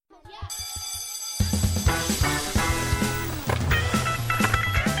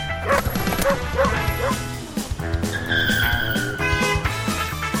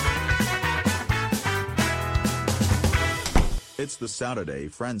It's the Saturday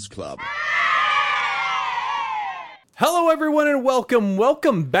Friends Club. Hello, everyone, and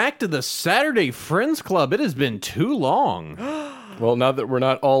welcome back to the Saturday Friends Club. It has been too long. Well, now that we're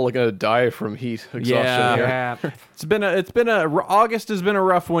not all going to die from heat exhaustion here. August has been a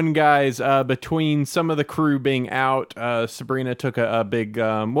rough one, guys. Between some of the crew being out, Sabrina took a big.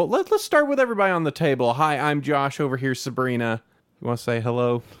 Let's start with everybody on the table. Hi, I'm Josh. Over here, Sabrina. You want to say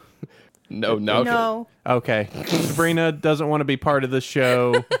hello? No. Okay. Sabrina doesn't want to be part of this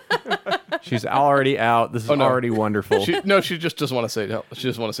show. She's already out. This is already wonderful. She just doesn't want to say. She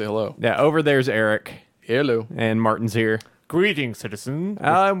just want to say hello. Yeah, over there's Eric. Hello. And Martin's here. Greetings, citizen.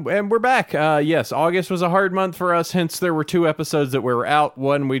 And we're back. Yes, August was a hard month for us, hence there were 2 episodes that were out.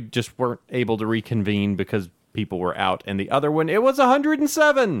 One, we just weren't able to reconvene because people were out, and the other one, it was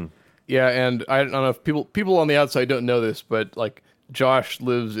 107. Yeah, and I don't know if people on the outside don't know this, but like Josh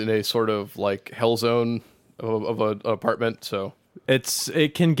lives in a sort of like hell zone of an apartment, so...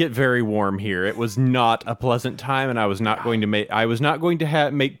 It can get very warm here. It was not a pleasant time, and I was not going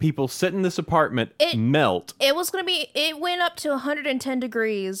to make people sit in this apartment melt. It was going to be. It went up to 110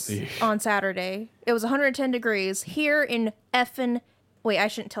 degrees on Saturday. It was 110 degrees here in effing. Wait, I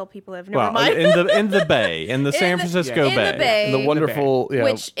shouldn't tell people. Never mind. in the Bay, in the San Francisco in Bay. the Bay, the wonderful,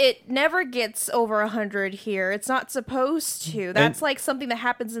 which it never gets over 100 here. It's not supposed to. That's like something that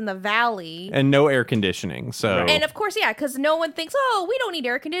happens in the valley. And no air conditioning. So and of course, yeah, because no one thinks, oh, we don't need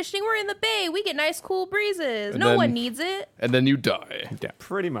air conditioning. We're in the Bay. We get nice, cool breezes. No one needs it. And then you die. Yeah,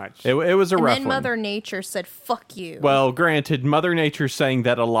 pretty much. It was a rough one. And then Mother Nature said, "Fuck you." Well, granted, Mother Nature's saying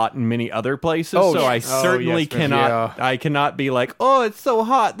that a lot in many other places. So I certainly cannot. Yeah. I cannot be like, oh, it's so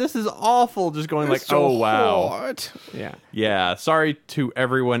hot. This is awful. Just going like, oh, wow. Hot. Yeah. Sorry to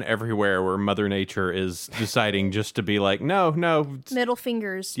everyone everywhere where Mother Nature is deciding just to be like, no. Middle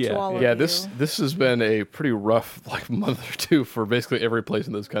fingers to all of you. Yeah, this has been a pretty rough month or two for basically every place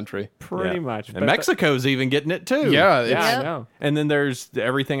in this country. Pretty much. And Mexico's even getting it too. Yeah, I know. And then there's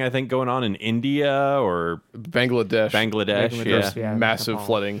everything I think going on in India or Bangladesh. Yeah, massive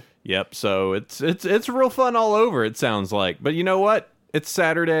flooding. Yep. So it's real fun all over. It sounds like. But you know what? It's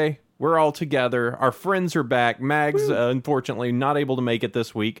Saturday. We're all together. Our friends are back. Mag's unfortunately not able to make it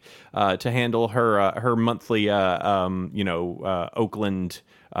this week to handle her monthly Oakland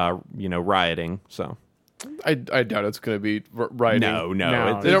rioting. So I doubt it's going to be rioting.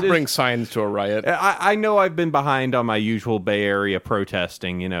 No. They don't bring signs to a riot. I know I've been behind on my usual Bay Area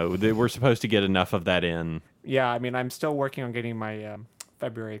protesting. We're supposed to get enough of that in. Yeah, I mean, I'm still working on getting my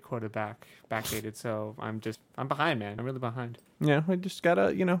February quota backdated, so I'm behind, man. I'm really behind. Yeah, I just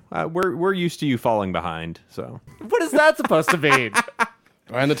gotta, we're used to you falling behind, so. What is that supposed to mean?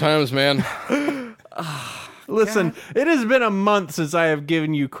 Behind the times, man. Listen, It has been a month since I have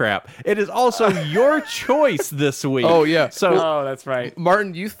given you crap. It is also your choice this week. Oh yeah. So that's right.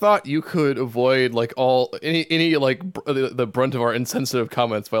 Martin, you thought you could avoid the brunt of our insensitive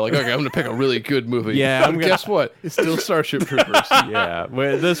comments by okay, I'm gonna pick a really good movie. Yeah. Guess what? It's still Starship Troopers. Yeah.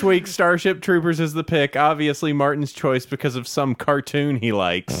 This week, Starship Troopers is the pick. Obviously, Martin's choice because of some cartoon he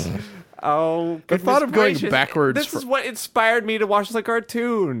likes. Oh, the thought of going gracious. backwards. This is what inspired me to watch the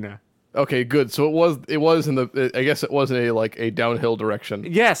cartoon. Okay, good. So it was in the. I guess it was in a downhill direction.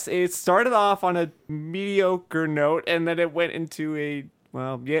 Yes, it started off on a mediocre note, and then it went into a.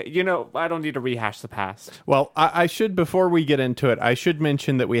 Well, yeah, I don't need to rehash the past. Well, I should, before we get into it, I should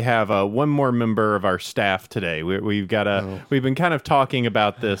mention that we have one more member of our staff today. We've been kind of talking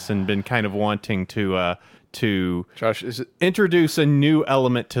about this and been kind of wanting to Josh, introduce a new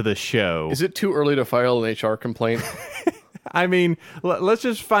element to the show. Is it too early to file an HR complaint? I mean, let's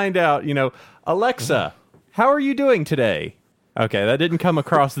just find out, Alexa, how are you doing today? Okay, that didn't come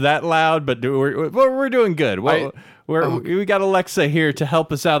across that loud, but we're doing good. We got Alexa here to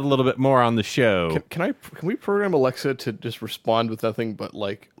help us out a little bit more on the show. Can we program Alexa to just respond with nothing but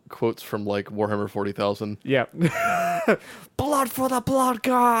quotes from Warhammer 40,000? Yeah. Blood for the blood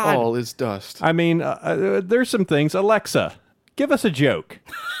god. All is dust. I mean, there's some things. Alexa, give us a joke.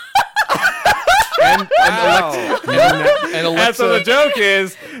 And Alexa, so the joke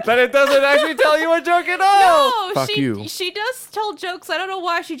is that it doesn't actually tell you a joke at all. No, Fuck you. She does tell jokes. I don't know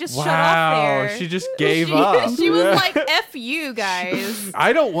why she just shut off there. She just gave up. She was like, "F you guys."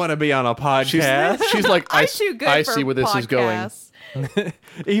 I don't want to be on a podcast. She's like, I'm too good I for see where this is going.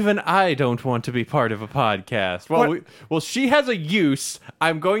 Even I don't want to be part of a podcast. Well, she has a use.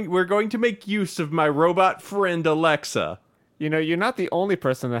 We're going to make use of my robot friend Alexa. You're not the only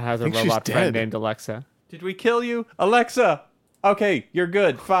person that has a robot friend named Alexa. Did we kill you? Alexa! Okay, you're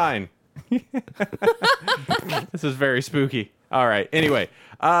good. Fine. This is very spooky. All right. Anyway,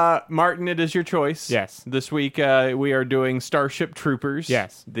 Martin, it is your choice. Yes. This week we are doing Starship Troopers.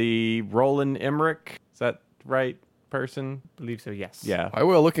 Yes. The Roland Emmerich. Is that right person? I believe so, yes. Yeah. Why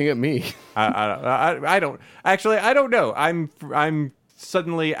were you looking at me? I don't actually. I don't know. I'm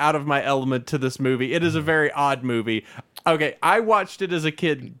suddenly out of my element to this movie. It is a very odd movie. Okay, I watched it as a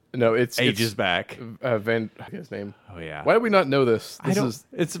kid. No, it's ages back. I forget his name. Oh yeah. Why do we not know this?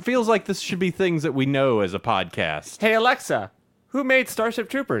 It feels like this should be things that we know as a podcast. Hey, Alexa, who made Starship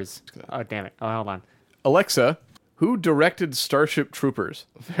Troopers? Oh, damn it. Oh, hold on. Alexa, who directed Starship Troopers?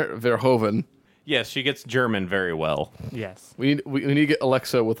 Verhoeven. Yes, she gets German very well. Yes. We need to get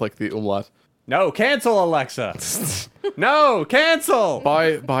Alexa with like the umlaut. No, cancel Alexa. No, cancel.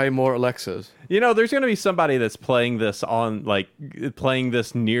 Buy more Alexas. You know, there's going to be somebody that's playing this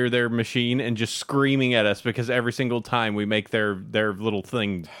near their machine and just screaming at us because every single time we make their little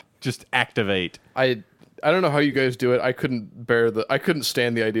thing just activate. I don't know how you guys do it. I couldn't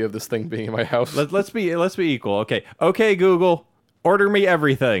stand the idea of this thing being in my house. Let's be equal. Okay, Google, order me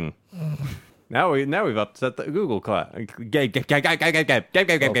everything. Now we've upset the Google class.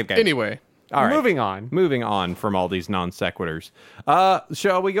 Anyway. All right. Moving on from all these non sequiturs.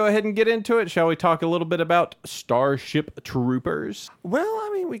 Shall we go ahead and get into it? Shall we talk a little bit about Starship Troopers? Well,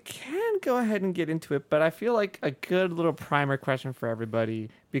 I mean, we can go ahead and get into it, but I feel like a good little primer question for everybody,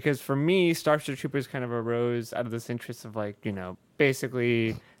 because for me, Starship Troopers kind of arose out of this interest of, like, you know,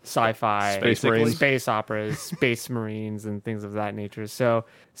 basically sci-fi, space operas, space marines, and things of that nature. So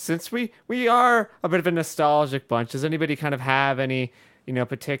since we are a bit of a nostalgic bunch, does anybody kind of have any, you know,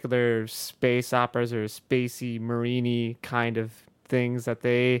 particular space operas or spacey, marine-y kind of things that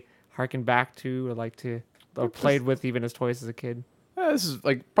they harken back to or like to, or played with even as toys as a kid? This is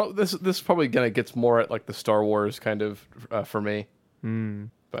like this probably gonna gets more at like the Star Wars kind of for me.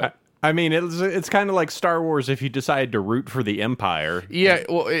 But I mean, it's kind of like Star Wars if you decide to root for the Empire. yeah,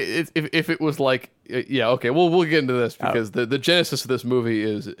 well, if it was like yeah, okay, we'll get into this because the genesis of this movie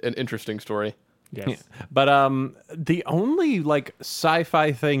is an interesting story. Yes. Yeah. But the only like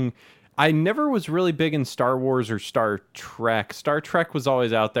sci-fi thing, I never was really big in Star Wars or Star Trek. Star Trek was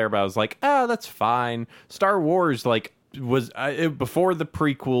always out there, but I was like, that's fine. Star Wars was before the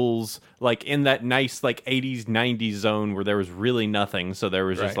prequels, like in that nice like 80s 90s zone where there was really nothing, so there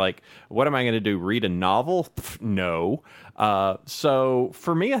was just like, what am I going to do, read a novel? No. So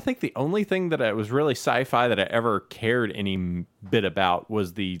for me, I think the only thing that I was really sci-fi that I ever cared any bit about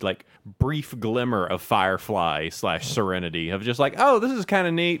was the like brief glimmer of Firefly / Serenity of just like, oh, this is kind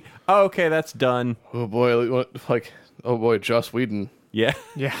of neat. Oh, okay, that's done. Oh boy, Joss Whedon. Yeah.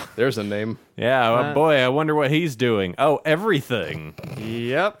 Yeah. There's a name. Yeah, boy, I wonder what he's doing. Oh, everything.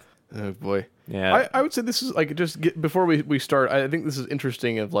 Yep. Oh boy. Yeah. I would say this is like before we start, I think this is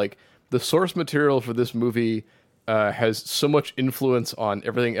interesting of like the source material for this movie has so much influence on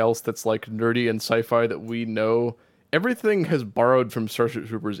everything else that's like nerdy and sci-fi that we know. Everything has borrowed from Starship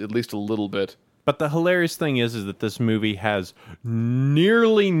Troopers at least a little bit. But the hilarious thing is that this movie has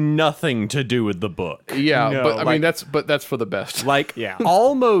nearly nothing to do with the book. Yeah, No, but I mean that's for the best. Like, Yeah.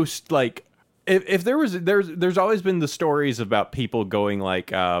 almost like if there's always been the stories about people going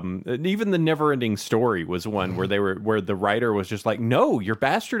like, even the Neverending Story was one where the writer was just like, no, you're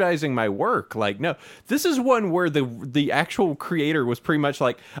bastardizing my work. Like, no, this is one where the actual creator was pretty much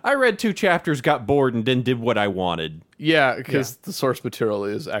like, I read 2 chapters, got bored, and then did what I wanted. Yeah, because the source material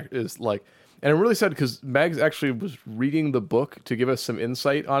is like, and I'm really sad because Mags actually was reading the book to give us some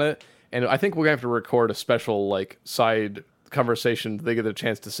insight on it, and I think we're gonna have to record a special like side conversation. They get a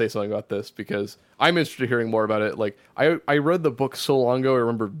chance to say something about this because I'm interested in hearing more about it. Like I read the book so long ago, I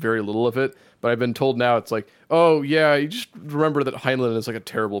remember very little of it, but I've been told now it's like, oh yeah, you just remember that Heinlein is like a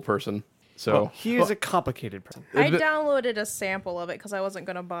terrible person. So He is a complicated person. I downloaded a sample of it because I wasn't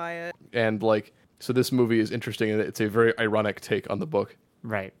going to buy it. and like so this movie is interesting and it's a very ironic take on the book.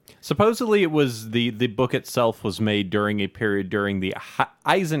 Right. Supposedly, it was the book itself was made during a period during the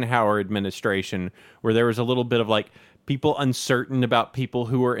Eisenhower administration where there was a little bit of like people uncertain about people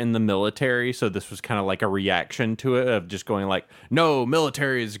who were in the military. So this was kind of like a reaction to it of just going like, no,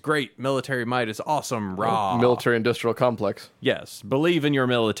 military is great. Military might is awesome. Rah. Military industrial complex. Yes, believe in your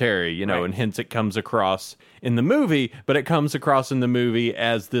military, you know, Right. and hence it comes across in the movie, but it comes across in the movie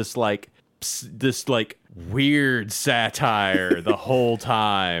as this weird satire the whole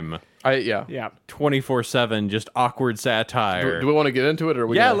time. Yeah. 24/7, just awkward satire. Do we want to get into it or are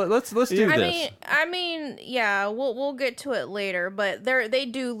we Yeah, gonna- let's do this. I mean, yeah, we'll get to it later, but they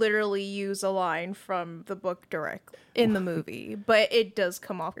do literally use a line from the book directly in the movie, but it does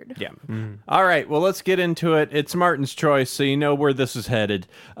come off weird. Yeah. All right, well, let's get into it. It's Martin's choice, so you know where this is headed.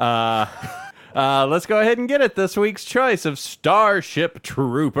 Let's go ahead and get it. This week's choice of Starship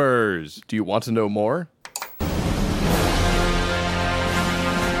Troopers. Do you want to know more?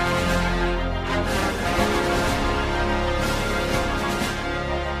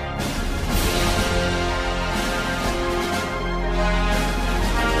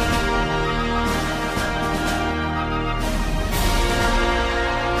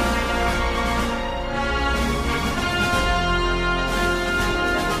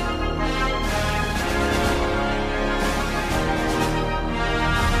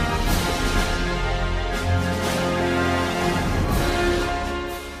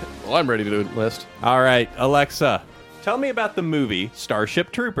 Well, I'm ready to enlist. All right, Alexa, tell me about the movie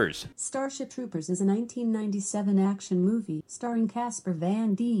Starship Troopers. Starship Troopers is a 1997 action movie starring Casper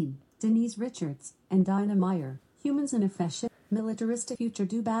Van Dien, Denise Richards, and Dinah Meyer. Humans in a fascist, militaristic future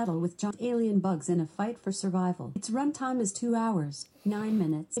do battle with giant alien bugs in a fight for survival. Its runtime is 2 hours, 9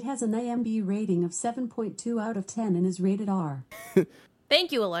 minutes. It has an IMDb rating of 7.2 out of 10 and is rated R.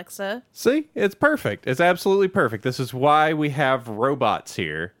 Thank you, Alexa. See, it's perfect. It's absolutely perfect. This is why we have robots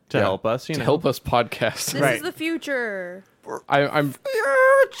here to help us. To help us podcast. This is the future. I'm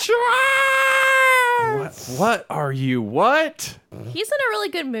What are you? What? He's in a really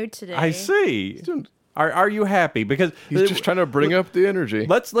good mood today. I see. Are you happy? Because he's just trying to bring up the energy.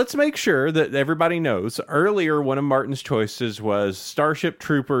 Let's make sure that everybody knows. Earlier, one of Martin's choices was Starship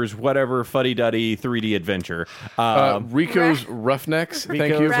Troopers, whatever fuddy-duddy 3D adventure. Rico's Roughnecks.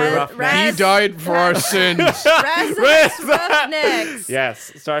 Thank you Raz- for Roughnecks. Raz- He died for our sins. Razak's Roughnecks.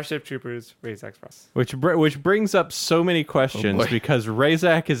 Yes, Starship Troopers, Raise X Ross. Which brings up so many questions boy. because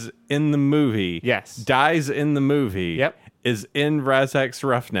Razak is in the movie. Yes. Dies in the movie. Yep. Is in Razak's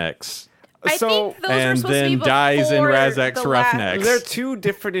Roughnecks. I think those were and supposed then to be dies in before Razak's the Roughnecks. There are two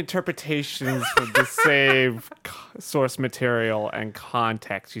different interpretations of the same source material and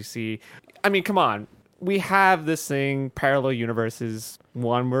context, you see. I mean, come on. We have this thing, parallel universes.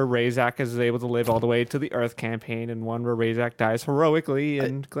 One where Razak is able to live all the way to the Earth campaign, and one where Razak dies heroically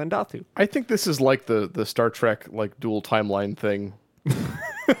in Glendathu. I think this is like the Star Trek like dual timeline thing.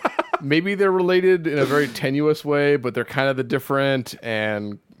 Maybe they're related in a very tenuous way, but they're kind of the different,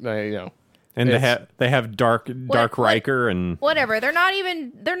 and And they have Dark Riker and Whatever. They're not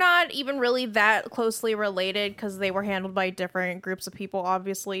even really that closely related because they were handled by different groups of people,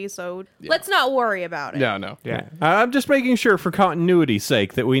 obviously. So let's not worry about it. No. Yeah. I'm just making sure for continuity's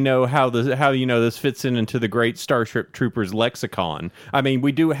sake that we know how this fits into the great Starship Troopers lexicon. I mean,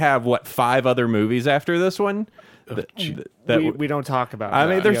 we do have 5 other movies after this one. We don't talk about. I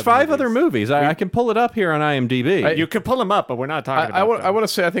mean, there's the 5 other movies. I can pull it up here on IMDb. You could pull them up, but we're not talking I about. want to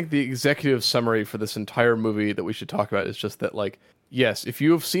say I think the executive summary for this entire movie that we should talk about is just that, like, yes, if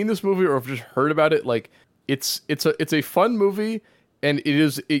you have seen this movie or have just heard about it, like, it's a fun movie, and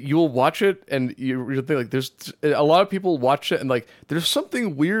you'll watch it and you'll think like there's a lot of people watch it and like there's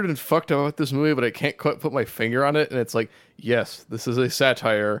something weird and fucked up about this movie, but I can't quite put my finger on it, and it's like, yes, this is a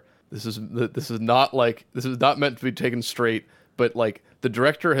satire. This is not meant to be taken straight, but like the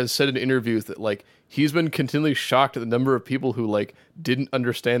director has said in interviews that like he's been continually shocked at the number of people who like didn't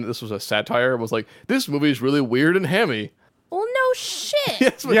understand that this was a satire and was like, this movie is really weird and hammy. Well, no shit.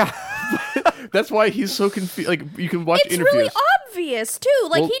 Yes, that's why he's so confused. Like you can watch It's interviews. really obvious too.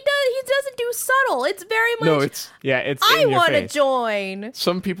 Like Well- he doesn't do subtle. It's very much. No, it's It's. I in your want to face. join.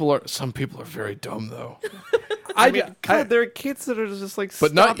 some people are very dumb though. I mean, God, there are kids that are just like,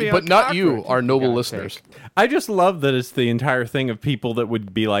 But not stomping but on not you, cockroaches, our for noble God's listeners. sake. I just love that it's the entire thing of people that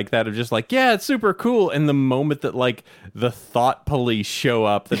would be like that, of just like, yeah, it's super cool. And the moment that like the thought police show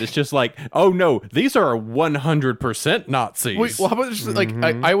up, that it's just like, oh no, these are 100% Nazis. Wait, well, how about just like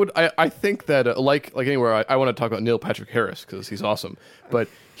I think that like anywhere I want to talk about Neil Patrick Harris because he's awesome, but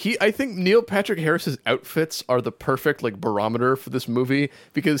I think Neil Patrick Harris's outfits are the perfect like barometer for this movie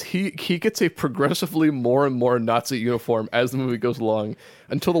because he gets a progressively more and more Nazi uniform as the movie goes along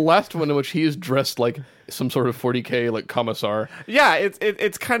until the last one in which he is dressed like some sort of 40K like commissar. Yeah,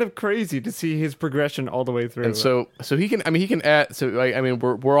 it's kind of crazy to see his progression all the way through. And so he can add. So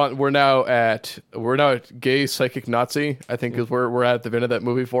we're now at gay psychic Nazi. I think is where we're at the end of that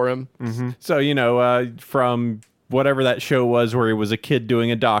movie for him. So, from whatever that show was where he was a kid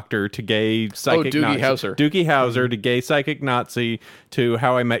doing a doctor to gay psychic Doogie Nazi. Howser. Doogie Howser to gay psychic Nazi to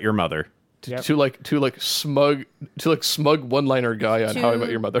How I Met Your Mother. Yep. to smug one-liner guy on How I Met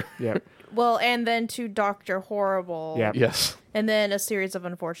Your Mother. yeah, Well, and then to Dr. Horrible. Yeah. Yes. And then a series of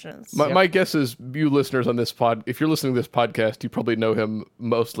unfortunates. My guess is you listeners on this if you're listening to this podcast, you probably know him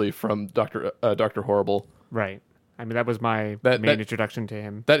mostly from Dr. Horrible. right. I mean, that was my That- main introduction to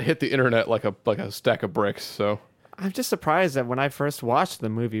him. That hit the internet like a stack of bricks. So I'm just surprised that when I first watched the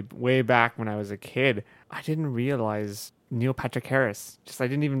movie way back when I was a kid, I didn't realize Neil Patrick Harris. I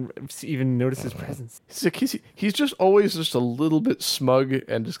didn't even notice his presence. He's just always just a little bit smug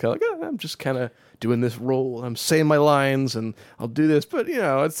and just kind of like, I'm just kind of doing this role. I'm saying my lines and I'll do this, but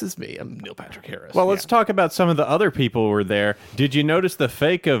it's just me. I'm Neil Patrick Harris. Well, let's talk about some of the other people who were there. Did you notice the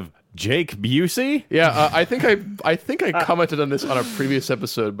fake of Jake Busey? Yeah, I think I commented on this on a previous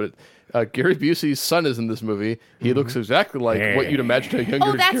episode, but Gary Busey's son is in this movie. He looks exactly like what you'd imagine a younger.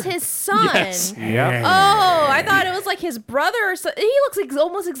 Oh, that's his son. Yes. Yeah. Oh, I thought it was like his brother or something. He looks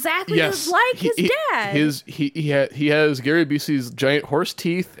almost exactly Yes, like his dad. He has Gary Busey's giant horse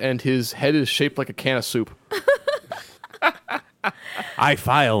teeth, and his head is shaped like a can of soup. I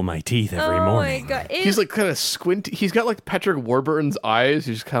file my teeth every oh morning. my god. He's like kind of squinty. He's got like Patrick Warburton's eyes.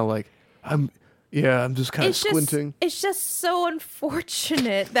 He's just kind of like, I'm just kind of squinting. It's just so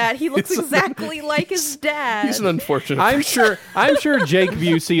unfortunate that he looks exactly like his dad. He's an unfortunate. I'm sure Jake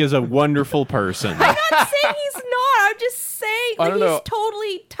Busey is a wonderful person. I'm not saying he's not. I'm just saying I like don't he's know.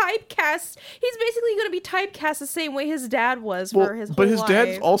 totally typecast. He's basically going to be typecast the same way his dad was for his whole but his life.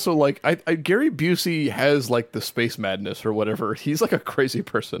 dad's also like Gary Busey has like the space madness or whatever. He's like a crazy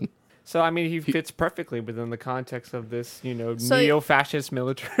person. So, I mean, he fits perfectly within the context of this, So- neo-fascist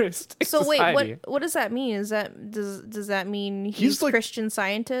militarist So society. wait, what does that mean? Does that mean he's He's like- Christian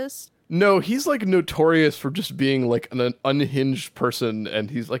Scientist? No, he's like notorious for just being like an unhinged person, and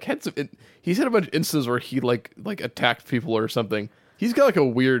he's like he's had a bunch of instances where he like attacked people or something. He's got like a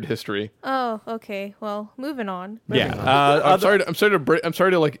weird history. Oh, okay. Well, moving on. Yeah. I'm sorry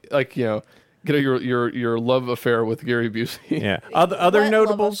to like get your love affair with Gary Busey. Yeah. Other What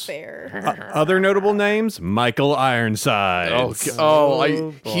notables. love affair? Other notable names: Michael Ironside.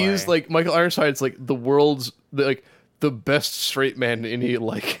 He's like Michael Ironside's like the world's the best straight man in any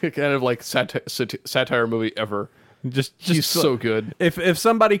like kind of like satire movie ever. Just He's so good. If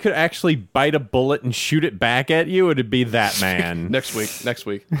somebody could actually bite a bullet and shoot it back at you, it'd be that man. Next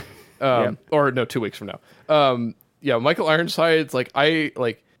week. Or no, 2 weeks from now. Michael Ironside's like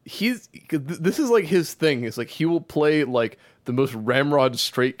this is like his thing. It's like he will play like the most ramrod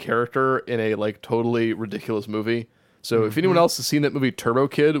straight character in a like totally ridiculous movie. So if anyone else has seen that movie Turbo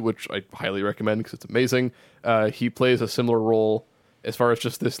Kid, which I highly recommend because it's amazing, he plays a similar role as far as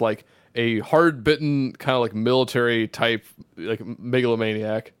just this like a hard-bitten kind of like military type like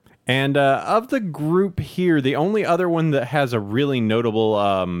megalomaniac. And of the group here, the only other one that has a really notable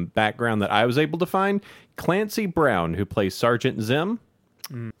background that I was able to find, Clancy Brown, who plays Sergeant Zim.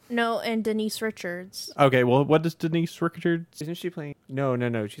 No, and Denise Richards. Okay, well, what does Denise Richards? Isn't she playing?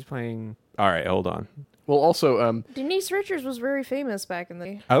 No. She's playing. All right, hold on. Well, also, Denise Richards was very famous back in the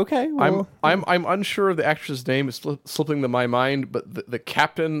day. Okay, well, I'm unsure of the actress's name. It's slipping my mind, but the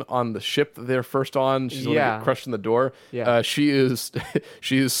captain on the ship that they're first on, she's the one that got crushed in the door. Yeah. She is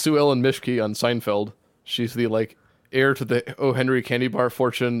Sue Ellen Mishke on Seinfeld. She's the like heir to the O. Henry candy bar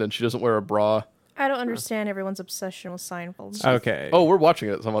fortune, and she doesn't wear a bra. I don't understand everyone's obsession with Seinfeld. okay. Oh, we're watching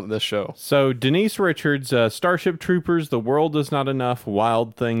it on this show. So Denise Richards, Starship Troopers, The World Is Not Enough,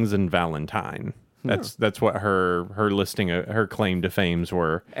 Wild Things, and Valentine. That's what her listing, her claim to fames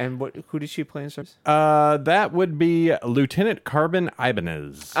were. And who did she play in Stars? That would be Lieutenant Carbon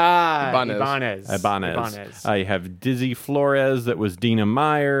Ibanez. Ibanez. You have Dizzy Flores, that was Dina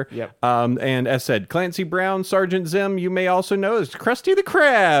Meyer. Yep. And as said, Clancy Brown, Sergeant Zim, you may also know as Krusty the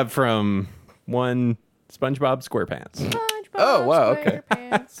Krab from one SpongeBob SquarePants. SpongeBob Oh, wow, okay.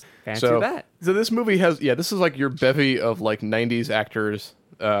 SquarePants. Fancy that. So this movie has this is like your bevy of like 90s actors.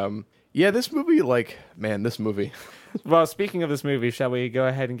 This movie this movie. Well, speaking of this movie, shall we go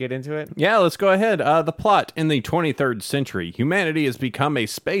ahead and get into it? Yeah, let's go ahead. The plot: in the 23rd century, humanity has become a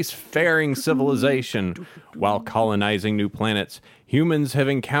space-faring civilization. While colonizing new planets, humans have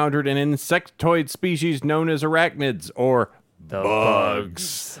encountered an insectoid species known as arachnids, or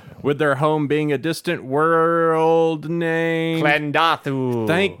bugs, with their home being a distant world named Klendathu.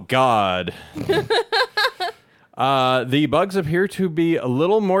 Thank God. The bugs appear to be a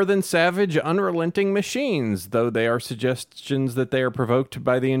little more than savage, unrelenting machines, though they are suggestions that they are provoked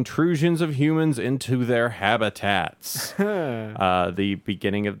by the intrusions of humans into their habitats. The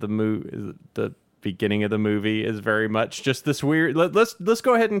beginning of the movie is very much just this weird. Let's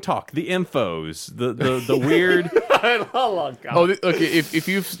go ahead and talk the infos, the weird. Okay. If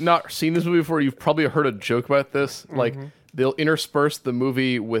you've not seen this movie before, you've probably heard a joke about this. Like they'll intersperse the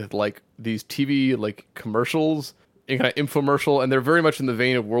movie with like these TV like commercials and kind of infomercial, and they're very much in the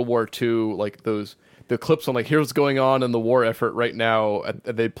vein of World War II, like those the clips on like here's what's going on in the war effort right now. And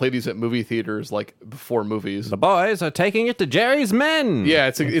they play these at movie theaters like before movies. The boys are taking it to Jerry's men.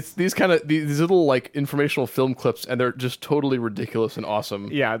 Yeah, it's these kind of these little like informational film clips, and they're just totally ridiculous and awesome.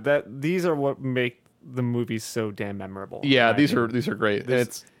 Yeah, these are what make the movies so damn memorable. Yeah, in my these opinion. are great. And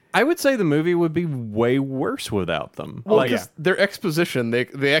it's I would say the movie would be way worse without them. well, Like, 'cause their exposition,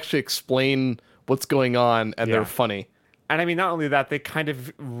 they actually explain what's going on, and Yeah. they're funny. And I mean, not only that, they kind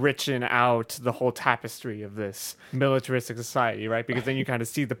of richen out the whole tapestry of this militaristic society, right? Because then you kind of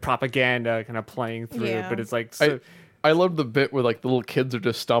see the propaganda kind of playing through, Yeah. but it's like, so, I love the bit where like the little kids are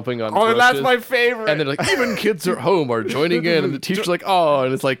just stomping on. oh, that's roaches. my favorite. And they're like, even kids at home are joining in, and the teacher's like, oh,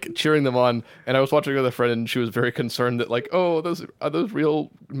 and it's like cheering them on. And I was watching with a friend, and she was very concerned that like, oh, are those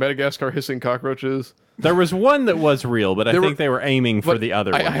real Madagascar hissing cockroaches? there was one that was real, but I There think were- they were aiming for But the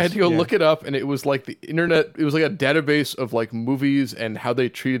other I ones. had to go Yeah. look it up, and it was like the internet. It was like a database of like movies and how they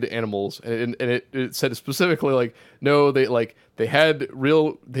treated animals, and it said specifically like, no, they had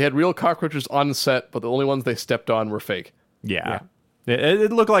real cockroaches on set, but the only ones they stepped on were fake. Yeah.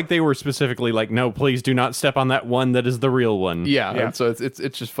 It looked like they were specifically like, no, please do not step on that one that is the real one. Yeah, Yeah. and so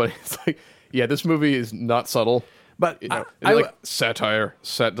it's just funny. It's like, yeah, this movie is not subtle. But You know, I- like satire,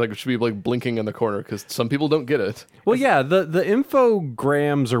 like it should be like blinking in the corner because some people don't get it. well, yeah, the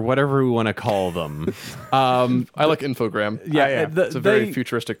infograms or whatever we want to call them. I like infogram. Yeah, It's a very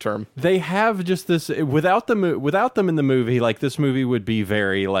futuristic term. They have just this without them in the movie. Like this movie would be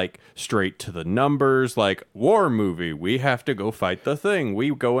very like straight to the numbers, like war movie. We have to go fight the thing.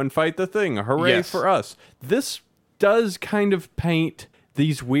 We go and fight the thing. Hooray Yes. for us! This does kind of paint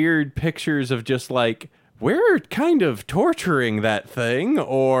these weird pictures of just like we're kind of torturing that thing,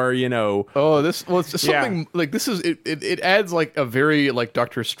 or Oh, it's just something like this is it adds like a very like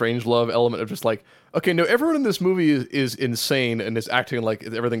Doctor Strangelove element of just like, okay, no, everyone in this movie is insane and is acting like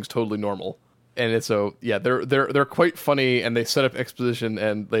everything's totally normal. And it's they're quite funny, and they set up exposition,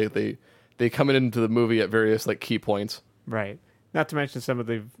 and they come into the movie at various like key points. right. Not to mention some of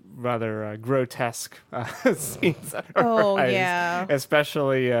the rather grotesque scenes that Oh, arise, yeah.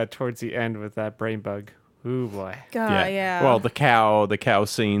 especially towards the end with that brain bug. Ooh, boy. God, yeah. Well, the cow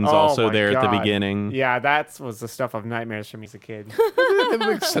scenes Oh also my there at the God. beginning. Yeah, that was the stuff of nightmares for me as a kid. They have a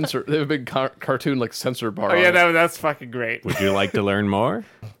big censor. They have a big cartoon like censor bar. Oh, yeah, on it. that's fucking great. Would you like to learn more?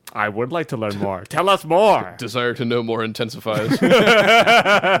 I would like to learn more. Tell us more. Desire to know more intensifies.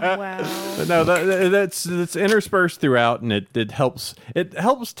 Wow. But no, that's interspersed throughout, and it helps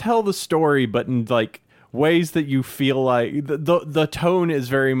tell the story, but in like ways that you feel like the tone is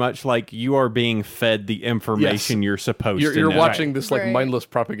very much like you are being fed the information you're supposed to You're know. watching this like Right. mindless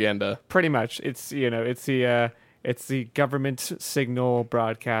propaganda. Pretty much. It's the government signal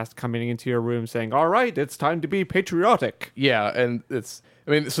broadcast coming into your room saying, "All right, it's time to be patriotic." Yeah, and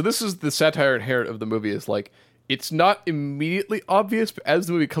so this is the satire inherent of the movie is like, it's not immediately obvious, but as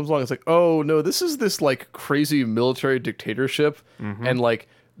the movie comes along, it's like, oh no, this is this like crazy military dictatorship, and like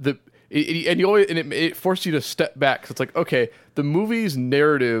it forces you to step back. So it's like, okay, the movie's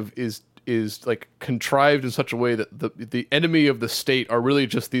narrative is like contrived in such a way that the enemy of the state are really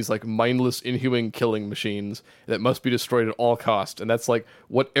just these like mindless, inhuman killing machines that must be destroyed at all cost, and that's like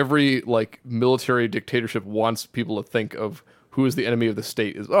what every like military dictatorship wants people to think of. Who is the enemy of the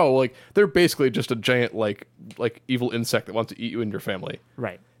state is, oh, like they're basically just a giant like evil insect that wants to eat you and your family.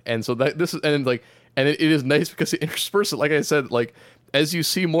 Right. And so this is and it is nice because it intersperses, like I said, like as you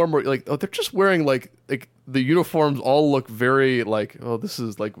see more and more, like, oh, they're just wearing like the uniforms all look very like, oh, this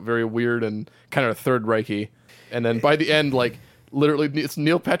is like very weird and kind of Third Reichy. And then by the end, like literally it's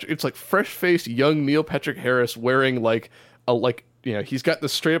Neil Patrick, it's like fresh faced young Neil Patrick Harris wearing like he's got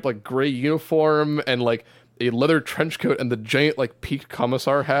this straight up like gray uniform and like a leather trench coat and the giant like peaked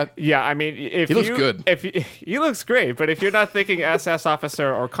commissar hat. Yeah, I mean, if He looks good. He looks great, but if you're not thinking SS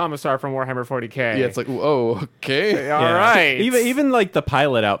officer or commissar from Warhammer 40k, Yeah, it's like, oh, okay. all right. Even like the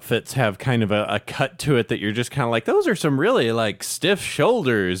pilot outfits have kind of a cut to it that you're just kind of like, those are some really like stiff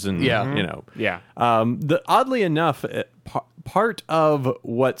shoulders, and Yeah. Yeah. Oddly enough, part of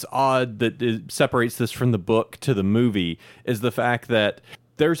what's odd that separates this from the book to the movie is the fact that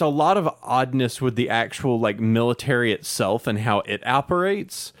there's a lot of oddness with the actual like military itself and how it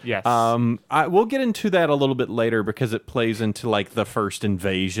operates. Yes. We'll get into that a little bit later because it plays into like the first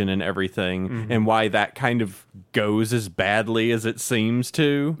invasion and everything, and why that kind of goes as badly as it seems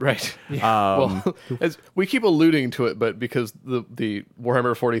to. Right. Well, as we keep alluding to it, but because the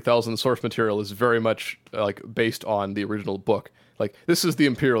Warhammer 40,000 source material is very much like based on the original book, like this is the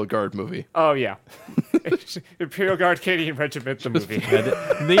Imperial Guard movie. Oh yeah, Imperial Guard Canadian Regiment, the movie.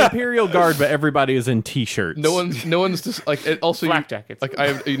 The Imperial Guard, but everybody is in t-shirts. No one's just like it also Flak jackets. Like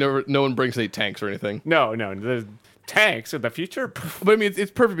no one brings any tanks or anything. No, the tanks in the future. But I mean,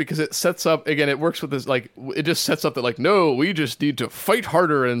 it's perfect because it sets up again. It works with this like it just sets up that like no, we just need to fight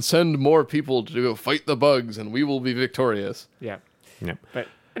harder and send more people to go fight the bugs, and we will be victorious. Yeah, Yep. but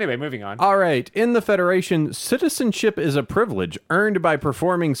anyway, moving on. All right. In the Federation, citizenship is a privilege earned by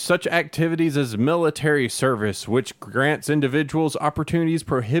performing such activities as military service, which grants individuals opportunities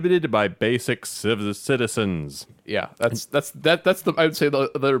prohibited by basic citizens. Yeah, that's the I would say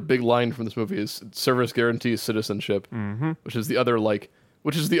the other big line from this movie is service guarantees citizenship, which is the other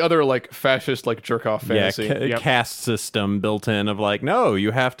fascist like jerk off fantasy. Yeah, caste system built in of like, no,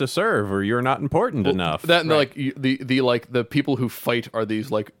 you have to serve or you're not important enough. That and the people who fight are these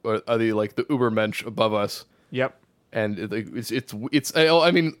like are the like the Ubermensch above us. Yep. And it's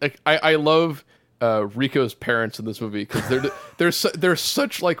I mean like I love Rico's parents in this movie because they're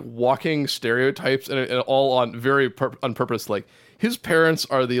such like walking stereotypes and all on on purpose. Like his parents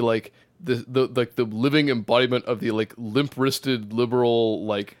are the like the living embodiment of the like limp-wristed liberal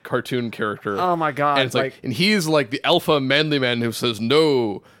like cartoon character. Oh my god! And it's like and he's like the alpha manly man who says,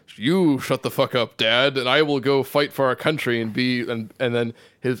 "No, you shut the fuck up, Dad, and I will go fight for our country and be." And then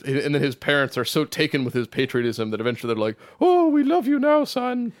his parents are so taken with his patriotism that eventually they're like, "Oh, we love you now,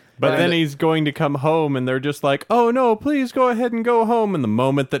 son." But then he's going to come home, and they're just like, "Oh no, please go ahead and go home." And the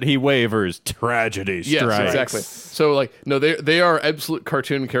moment that he wavers, tragedy strikes. Yes, exactly. So like, no, they are absolute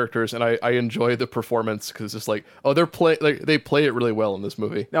cartoon characters, and I enjoy the performance because it's just like, oh, they play it really well in this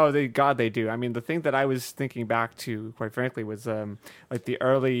movie. No, they do. I mean, the thing that I was thinking back to, quite frankly, was like the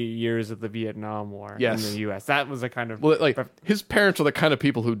early years of the Vietnam War in the U.S. That was a kind of his parents are the kind of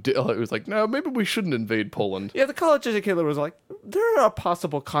people who it was like, no, maybe we shouldn't invade Poland. Yeah, the college educator was like, there are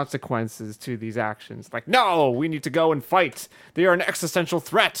possible consequences to these actions. Like, no, we need to go and fight. They are an existential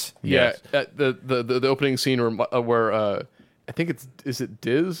threat. Yeah, the opening scene where I think is it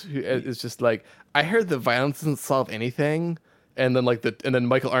Diz who is just like, I heard the violence doesn't solve anything, and then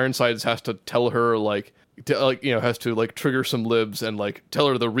Michael Ironsides has to tell her has to like trigger some libs and like tell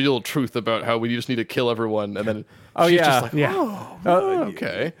her the real truth about how we just need to kill everyone, and then she's just like,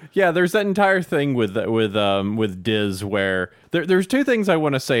 okay. Yeah, there's that entire thing with Diz where there's two things I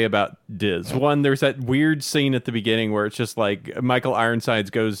want to say about Diz. One, there's that weird scene at the beginning where it's just like Michael Ironsides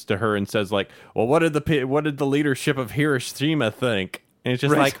goes to her and says like, well, what did the leadership of Hiroshima think? And it's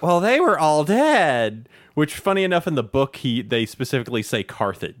just like, well, they were all dead. Which, funny enough, in the book they specifically say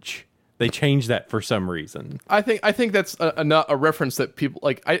Carthage. They changed that for some reason. I think that's not a reference that people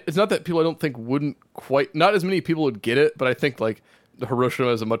like. It's not that people I don't think wouldn't quite. Not as many people would get it, but I think like Hiroshima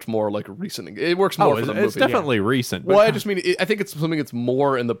is a much more like recent. It works more for the movie. It's definitely recent. Well, I just mean I think it's something that's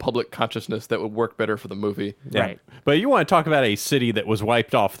more in the public consciousness that would work better for the movie. Yeah. Right. But you want to talk about a city that was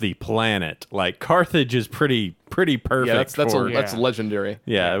wiped off the planet? Like Carthage is pretty perfect. Yeah, that's legendary.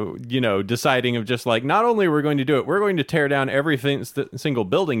 Yeah, deciding of just like, not only are we going to do it, we're going to tear down every single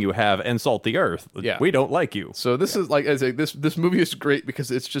building you have and salt the earth. Yeah. We don't like you. So this is like, this movie is great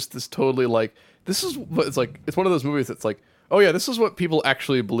because it's just this totally like, this is what it's like. It's one of those movies that's like, oh yeah, this is what people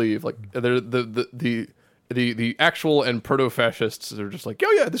actually believe. Like the actual and proto-fascists are just like,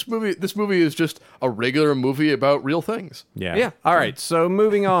 oh yeah, this movie is just a regular movie about real things. Yeah. All right. So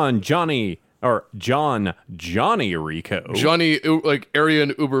moving on, Johnny Rico. Johnny, like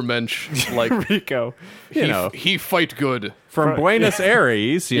Aryan Ubermensch, like Rico. He fight good. From Buenos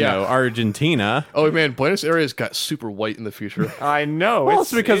Aires, Argentina. Oh man, Buenos Aires got super white in the future. I know. Well,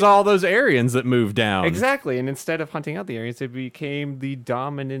 it's because all those Aryans that moved down. Exactly, and instead of hunting out the Aryans, it became the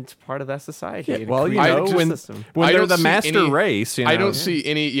dominant part of that society. Yeah, well, when they're the master race, I don't see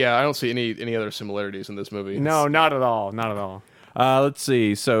any other similarities in this movie. No, not at all. Not at all. Let's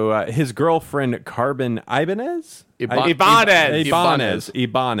see. So his girlfriend, Carbon Ibanez? Ibanez.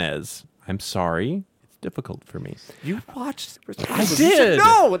 I'm sorry. It's difficult for me. You watched... I did.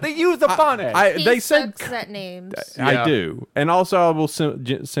 No, they used the bonnet. They said at names. I do. And also I will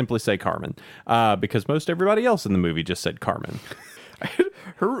simply say Carmen, because most everybody else in the movie just said Carmen.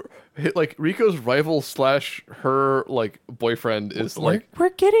 Her... like Rico's rival / her like boyfriend is like...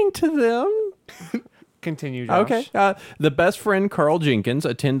 We're getting to them. Continue, Josh. Okay. The best friend, Carl Jenkins,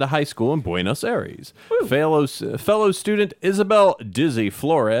 attended high school in Buenos Aires. Fellow student Isabel Dizzy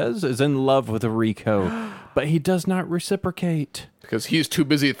Flores is in love with Rico, but he does not reciprocate. Because he's too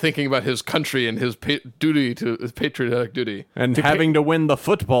busy thinking about his country and his his patriotic duty. And having to win the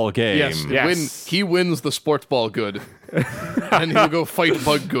football game. Yes. He wins the sports ball good. And he'll go fight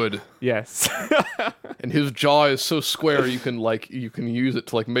Bug good. Yes. And his jaw is so square you can use it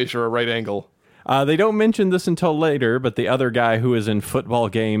to like measure a right angle. They don't mention this until later, but the other guy who is in football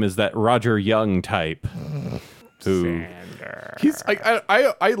game is that Roger Young type. Who He's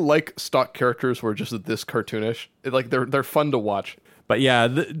I like stock characters who are just this cartoonish. They're fun to watch. But yeah,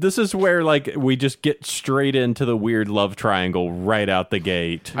 this is where like we just get straight into the weird love triangle right out the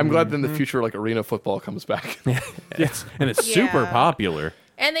gate. I'm glad that in the future like arena football comes back. Yes, and it's super popular.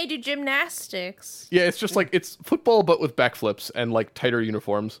 And they do gymnastics. Yeah, it's just like it's football but with backflips and like tighter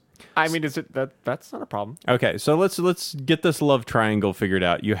uniforms. I mean, that's not a problem. Okay, so let's get this love triangle figured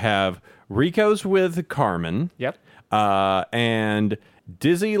out. You have Rico's with Carmen. Yep. And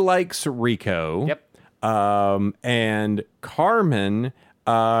Dizzy likes Rico. Yep. And Carmen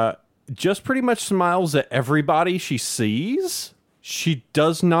just pretty much smiles at everybody she sees. She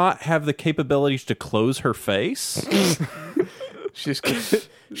does not have the capabilities to close her face. She's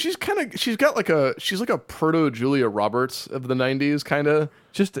got like a proto Julia Roberts of the 90s kind of.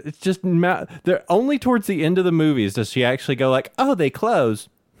 They're only towards the end of the movies does she actually go like, "Oh, they close."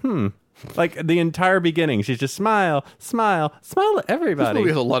 Like the entire beginning, she's just smile at everybody. This movie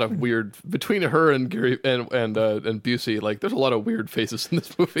has a lot of weird between her and Gary and Busey. Like, there's a lot of weird faces in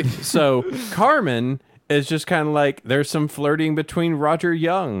this movie. So Carmen is just kind of like there's some flirting between Roger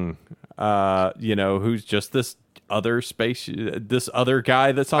Young, who's just this other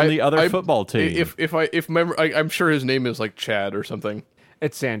guy that's on the other football team. I'm sure his name is like Chad or something.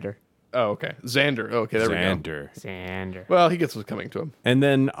 It's Xander. Oh, okay. Xander. Okay, there we go. Xander. Well, he gets what's coming to him. And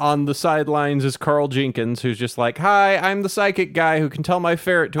then on the sidelines is Carl Jenkins, who's just like, "Hi, I'm the psychic guy who can tell my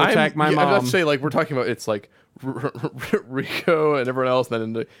ferret to attack my mom." I have to say, like, we're talking about it's like Rico and everyone else,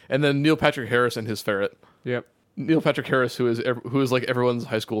 and then Neil Patrick Harris and his ferret. Yep. Neil Patrick Harris, who is like everyone's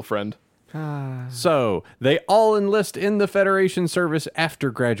high school friend. So they all enlist in the Federation service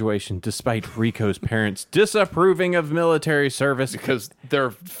after graduation, despite Rico's parents disapproving of military service because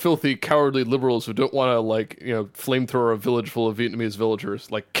they're filthy, cowardly liberals who don't want to flamethrower a village full of Vietnamese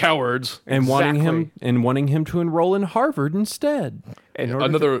villagers, like cowards, and wanting him to enroll in Harvard instead.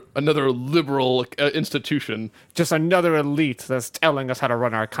 Another liberal institution, just another elite that's telling us how to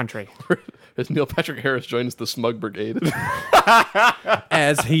run our country. As Neil Patrick Harris joins the Smug Brigade.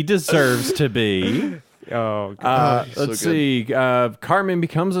 As he deserves to be. Oh, God. Let's see. Carmen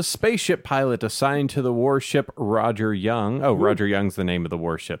becomes a spaceship pilot assigned to the warship Roger Young. Oh, Roger Young's the name of the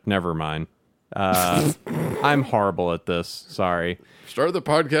warship. Never mind. I'm horrible at this. Sorry. Start the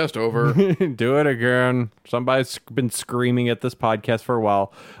podcast over. Do it again. Somebody's been screaming at this podcast for a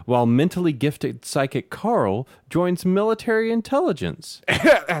while mentally gifted psychic Carl joins military intelligence.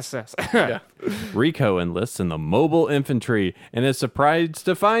 SS. Yeah. Rico enlists in the mobile infantry and is surprised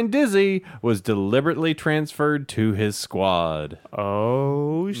to find Dizzy was deliberately transferred to his squad.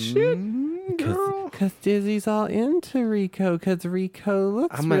 Oh, shit. Because Dizzy's all into Rico, because Rico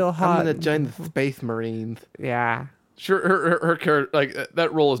looks real hot. I'm going to join the Space Marines. Yeah. Sure, her character, like,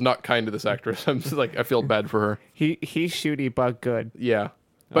 that role is not kind to this actress. I'm just like, I feel bad for her. He's shooty but good. Yeah.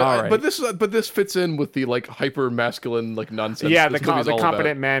 But all right. but this fits in with the like hyper masculine like nonsense. Yeah, the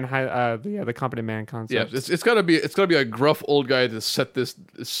competent man. The competent man concept. Yeah, it's gotta be a gruff old guy to set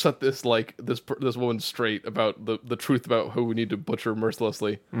this like this woman straight about the truth about who we need to butcher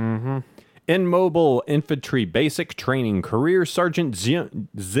mercilessly. Mm-hmm. In mobile infantry basic training, Career Sergeant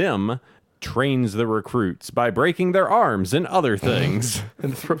Zim trains the recruits by breaking their arms and other things.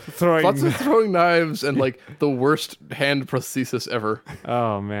 And throwing knives and like the worst hand prosthesis ever.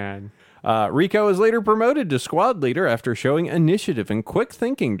 Oh, man. Rico is later promoted to squad leader after showing initiative and quick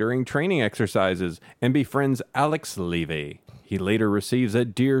thinking during training exercises and befriends Alex Levy. He later receives a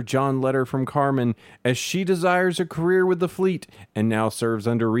Dear John letter from Carmen as she desires a career with the fleet and now serves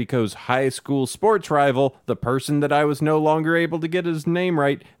under Rico's high school sports rival, the person that I was no longer able to get his name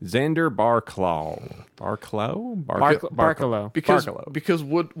right, Xander Barclow. Barclow. Because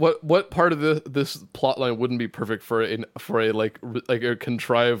what part of this plot line wouldn't be perfect for a like a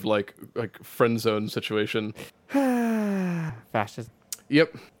contrived like friend zone situation? Fascism.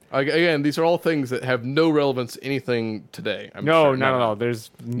 Yep. Again, these are all things that have no relevance to anything today. Not at all. There's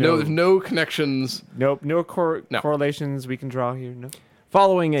no connections. Nope. No correlations we can draw here. No.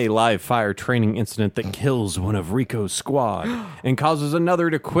 Following a live fire training incident that kills one of Rico's squad and causes another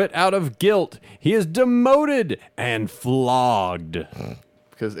to quit out of guilt, he is demoted and flogged.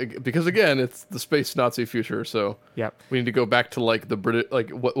 because again, it's the space Nazi future, so Yep. we need to go back to like the British, like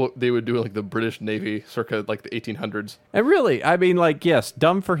what they would do in like the British Navy circa like the 1800s. And really, I mean, like, yes,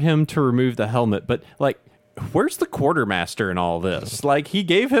 dumb for him to remove the helmet, but like, where's the quartermaster in all this? Like, he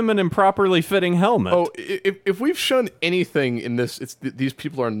gave him an improperly fitting helmet. Oh, if we've shown anything in this, it's these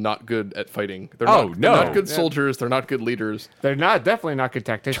people are not good at fighting. They're Oh, not, no. they're not good soldiers. They're not good leaders. They're definitely not good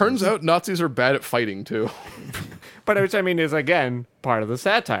tacticians. Turns out Nazis are bad at fighting too. but which I mean is again part of the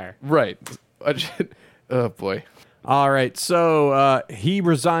satire. Right. Oh boy. All right, so he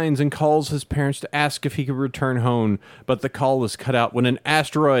resigns and calls his parents to ask if he could return home, but the call is cut out when an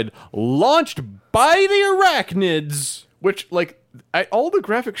asteroid launched by the arachnids Which like all the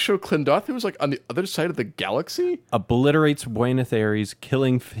graphics show Clendathu was like on the other side of the galaxy, obliterates Buenos Aires,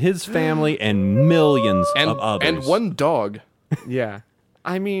 killing his family and millions of others. and one dog. Yeah.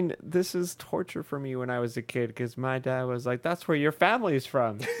 I mean, this is torture for me when I was a kid because my dad was like, "That's where your family's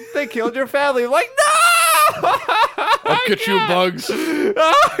from. They killed your family." I'm like, no! I'll get you bugs.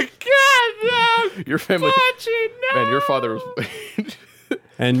 Oh God, no! Your family. Archie, no! Man, your father was.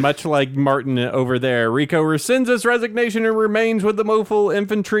 And much like Martin over there, Rico rescinds his resignation and remains with the Moful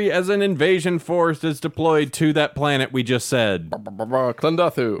infantry as an invasion force is deployed to that planet we just said.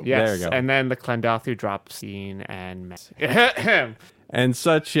 Clendathu. Yes, There you go. and then the Clendathu drop scene and And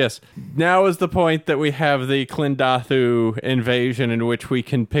such, yes. Now is the point that we have the Clendathu invasion in which we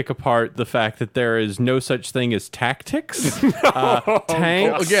can pick apart the fact that there is no such thing as tactics,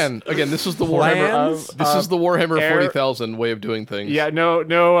 tanks. Again, this is the Plans? Warhammer. This is the Warhammer air- 40,000 way of doing things. yeah, no,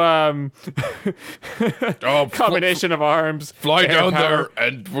 combination of arms. Fly air down power. there,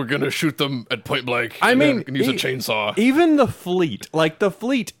 and we're gonna shoot them at point blank. I and mean, then use a chainsaw. Even the fleet,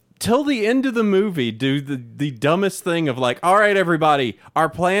 till the end of the movie, do the dumbest thing of like, all right, everybody, our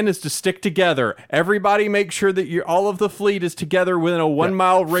plan is to stick together. Everybody make sure that all of the fleet is together within a 1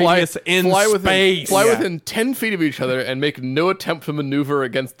 mile radius in space. Fly within 10 feet of each other, and make no attempt to maneuver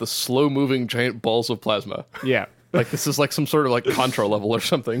against the slow-moving giant balls of plasma. Yeah. Like this is like some sort of like Contra level or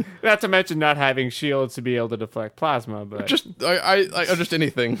something. Not to mention not having shields to be able to deflect plasma, but Just I just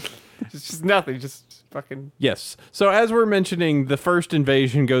anything. it's just nothing. Just fucking. Yes. So as we're mentioning, the first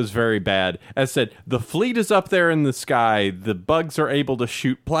invasion goes very bad. As said, the fleet is up there in the sky. The bugs are able to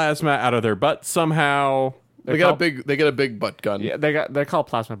shoot plasma out of their butts somehow. They got a big butt gun. Yeah, they're called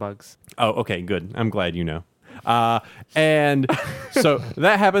plasma bugs. Oh, okay, good. I'm glad you know. And so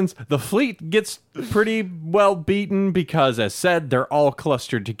that happens. The fleet gets pretty well beaten because, as said, they're all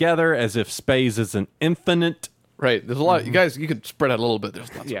clustered together as if space is an infinite. Right. There's a lot. You guys, you can spread out a little bit.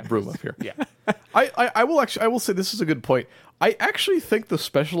 There's lots of room up here. Yeah. I will say this is a good point. I actually think the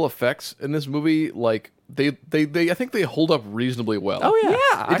special effects in this movie, like they I think they hold up reasonably well. Oh yeah.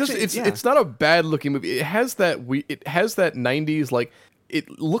 Yeah. Actually, It's not a bad looking movie. It has that 90s like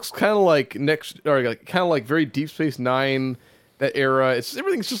it looks kind of like kind of like very Deep Space Nine, that era.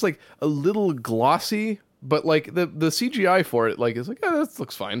 Everything's just like a little glossy, but like the CGI for it like is like, oh, that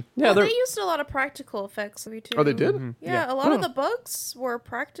looks fine. Yeah, They used a lot of practical effects too. Oh, they did? Yeah, a lot of the bugs were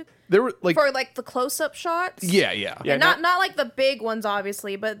practical They were like for like the close-up shots. yeah. Yeah, Not like the big ones,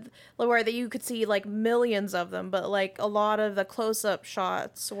 obviously, but where you could see like millions of them. But like a lot of the close-up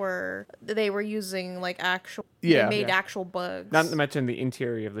shots were using like actual. Yeah. They made actual bugs. Not to mention the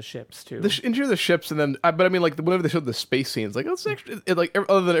interior of the ships too. The interior of the ships, and then, but I mean, like whenever they showed the space scenes, like it's actually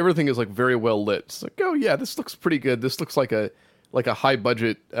other than everything is like very well lit. It's like, oh yeah, this looks pretty good. This looks like a high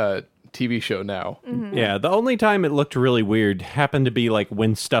budget TV show now. Mm-hmm. Yeah, the only time it looked really weird happened to be like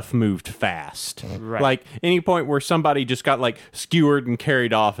when stuff moved fast. Right. Like any point where somebody just got like skewered and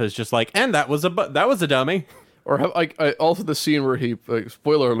carried off is just like, and that was a dummy. Or have, like also the scene where he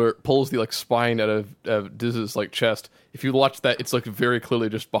spoiler alert pulls the like spine out of Diz's like chest. If you watch that, it's like very clearly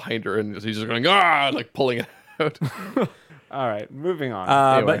just behind her, and he's just going like pulling it out. All right, moving on.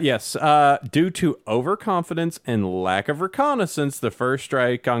 Anyway. But yes, due to overconfidence and lack of reconnaissance, the first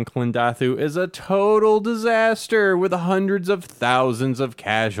strike on Clendathu is a total disaster with hundreds of thousands of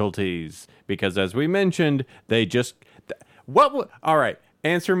casualties. Because as we mentioned, they just all right,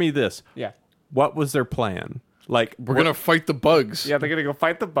 answer me this. yeah. What was their plan? Like We're gonna fight the bugs. Yeah, they're gonna go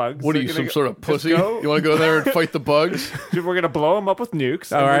fight the bugs. What are They're you, gonna some go- sort of just pussy? go- You want to go there and fight the bugs? Dude, we're gonna blow them up with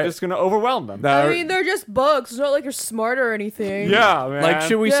nukes, and All right. we're just gonna overwhelm them. I mean, they're just bugs. It's not like you're smart or anything. Yeah, man. like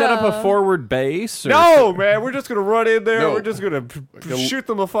should we set up a Yeah. forward base? Or No, man. We're just gonna run in there. No. We're just gonna shoot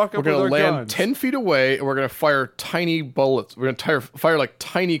them the fuck We're up gonna with our land guns. 10 feet away, and we're gonna fire tiny bullets. We're gonna fire like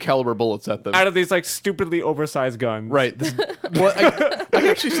tiny caliber bullets at them. out of these like stupidly oversized guns. Right. Well, I can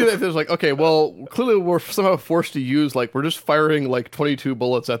actually see that there's like, okay, well, clearly we're somehow forced to use, like, we're just firing like 22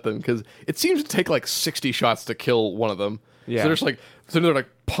 bullets at them because it seems to take like 60 shots to kill one of them. Yeah. So they're like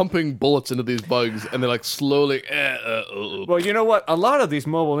pumping bullets into these bugs, and they're like slowly. Well, you know what? A lot of these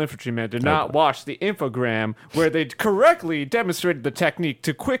mobile infantrymen did not watch the infogram where they correctly demonstrated the technique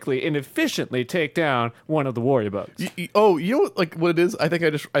to quickly and efficiently take down one of the warrior bugs. You know what? Like what it is? I think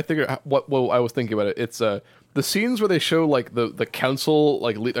what I was thinking about it. It's the scenes where they show like the council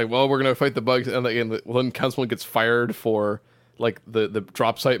like well, we're gonna fight the bugs, and one councilman gets fired for like the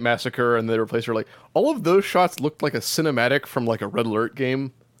drop site massacre, and they replace her. Like all of those shots looked like a cinematic from like a Red Alert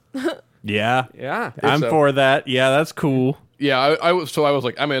game. Yeah. Yeah. I'm So- for that. Yeah, that's cool. Yeah, I was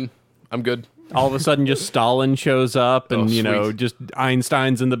like, I'm in, I'm good. All of a sudden, just Stalin shows up, and sweet. just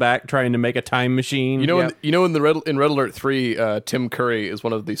Einstein's in the back trying to make a time machine. You know, in Red Alert 3, Tim Curry is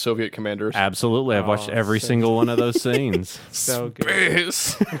one of the Soviet commanders. Absolutely, I've watched every single one of those scenes. So good.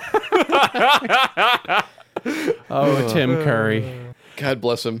 Oh, Tim Curry. God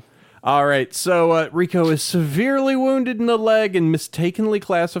bless him. All right, so Rico is severely wounded in the leg and mistakenly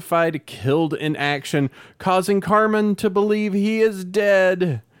classified killed in action, causing Carmen to believe he is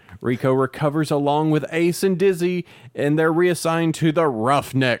dead. Rico recovers along with Ace and Dizzy, and they're reassigned to the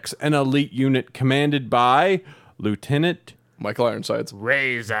Roughnecks, an elite unit commanded by Lieutenant, Michael Ironsides.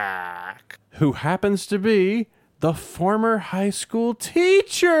 Razak. who happens to be the former high school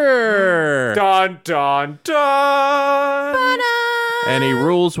teacher. Dun, dun, dun. And he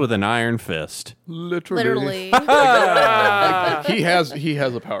rules with an iron fist. Literally. He has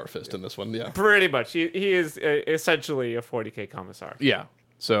a power fist in this one. Yeah. Pretty much. He is essentially a 40K commissar. Yeah.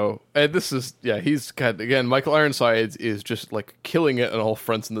 So this is he's got again Michael Ironsides is just like killing it on all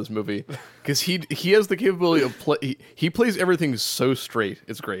fronts in this movie because he has the capability of he plays everything so straight.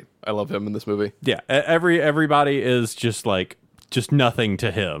 It's great. I love him in this movie. Yeah, everybody is just nothing to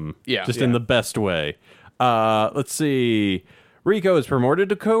him. Yeah. Just in the best way. Let's see. Rico is promoted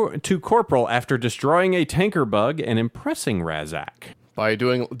to corporal after destroying a tanker bug and impressing Razak. By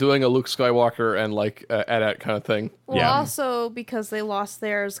doing a Luke Skywalker and like AT-AT kind of thing. Well, Yeah. also because they lost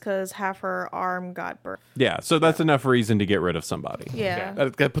theirs because half her arm got burnt. Yeah, so that's enough reason to get rid of somebody. Yeah.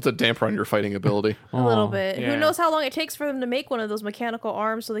 That puts a damper on your fighting ability. A little bit. yeah. Who knows how long it takes for them to make one of those mechanical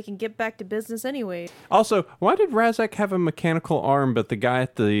arms so they can get back to business anyway. Also, why did Razak have a mechanical arm, but the guy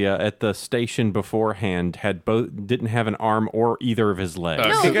at the station beforehand didn't have an arm or either of his legs?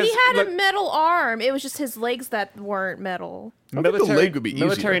 No, Because he had look- a metal arm. It was just his legs that weren't metal. I think the leg would be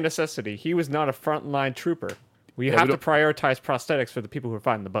military easier. necessity. He was not a frontline trooper. We Yeah, have we to prioritize prosthetics for the people who are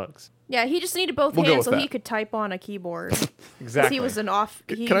fighting the bugs. Yeah, he just needed both We'll go hands with so he that. could type on a keyboard. 'Cause Exactly. he was an off.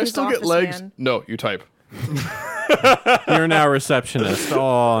 Can I still get legs? No, you type. You're now a receptionist.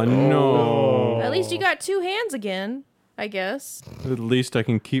 Oh, no. At least you got two hands again, I guess. At least I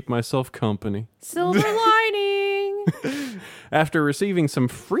can keep myself company. Silver lining. After receiving some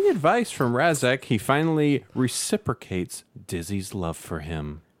free advice from Razak, he finally reciprocates Dizzy's love for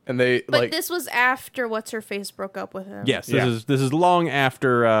him. And they But this was after what's her face broke up with him. Yes, Yeah. this is long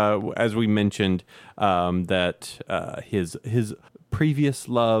after, as we mentioned, that his previous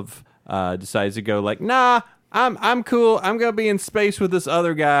love decides to go like, nah, I'm cool. I'm gonna be in space with this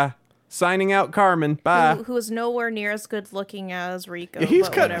other guy. Signing out, Carmen. Bye. Who was nowhere near as good looking as Rico. he's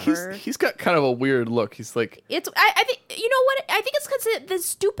but got whatever. he's got kind of a weird look. He's like I think you know what? I think it's because the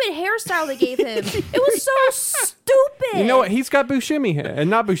stupid hairstyle they gave him. It was so stupid. You know what? He's got Buscemi hair, and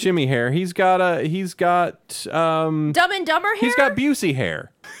not Buscemi hair. He's got Dumb and Dumber hair. he's got Busey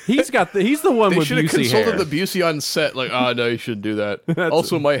hair. He's the one they with should have Busey hair. consulted the Busey on set. Like, no, you shouldn't do that.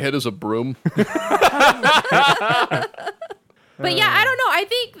 Also, my head is a broom. But yeah, I don't know. I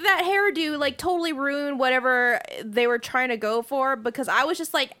think that hairdo like totally ruined whatever they were trying to go for because I was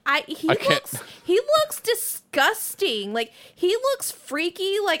just like, he looks disgusting. Like he looks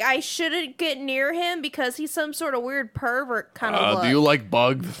freaky. Like I shouldn't get near him because he's some sort of weird pervert kind of look. Do you like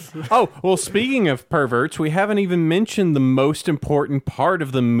bugs? Oh, well, speaking of perverts, we haven't even mentioned the most important part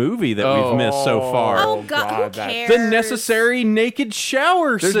of the movie that we've missed so far. Oh God, who God, cares? The necessary naked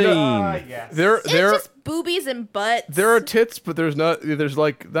shower scene. There It's just boobies and butts. there are tits, but there's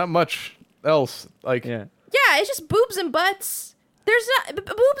like not much else. Like Yeah. Yeah, it's just boobs and butts. There's not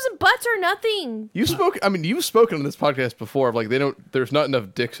boobs and butts are nothing. you've spoken on this podcast before of like there's not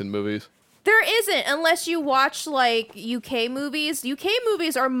enough dicks in movies. There isn't unless you watch like UK movies. UK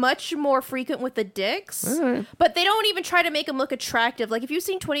movies are much more frequent with the dicks, but they don't even try to make them look attractive. Like if you've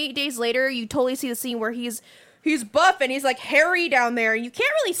seen 28 Days Later, you totally see the scene where he's buff and he's like hairy down there. You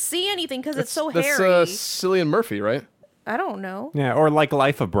can't really see anything because it's so hairy. That's Cillian Murphy, right? I don't know. Yeah, or like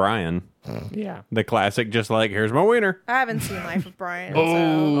Life of Brian, Yeah. the classic. Just like here's my wiener. I haven't seen Life of Brian.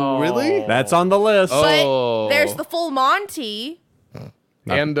 Oh, really? That's on the list. But there's Oh. the full Monty.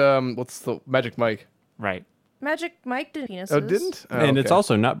 And what's the Magic Mike? Right. Magic Mike didn't penises. Oh, didn't? Oh, And it's okay.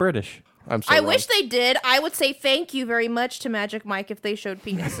 also not British. I'm so I wrong. wish they did. I would say thank you very much to Magic Mike if they showed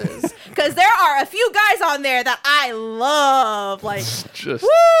penises. Because there are a few guys on there that I love. Like, Just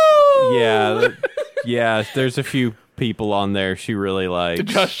woo! Yeah, there's a few people on there she really likes.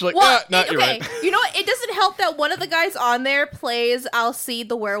 Josh like, Well, not you're right. You know what? It doesn't help that one of the guys on there plays Alcide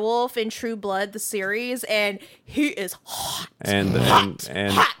the werewolf in True Blood, the series, and he is hot. And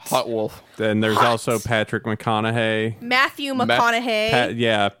Hot wolf. then there's also Patrick McConaughey. Matthew McConaughey.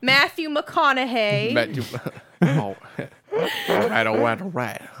 Yeah, Matthew McConaughey. Oh, all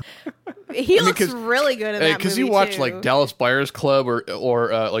right. He looks 'cause- really good in Hey, that movie because you watch too. like Dallas Buyers Club or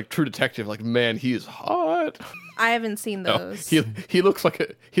like True Detective, like man, he is hot. I haven't seen No, those. he looks like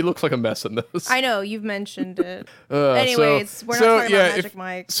a mess in those. I know you've mentioned it. Uh, Anyways, we're not talking about Magic if-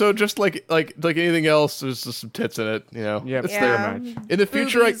 Mike. So just like anything else, there's just some tits in it. You know, Yep. it's Yeah. there. In the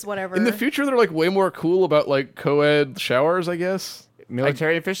future, Boobies, whatever. In the future, they're like way more cool about like co-ed showers. I guess.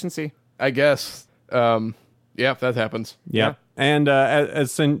 Military efficiency. I guess. Yeah, that happens. yeah. And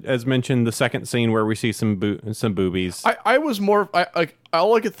as mentioned, the second scene where we see some boobies. I was more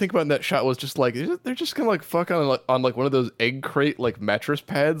all I could think about in that shot was just like they're just gonna like fuck on like one of those egg crate like mattress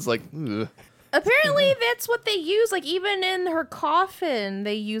pads like. Ugh. Apparently, that's what they use. Like, even in her coffin,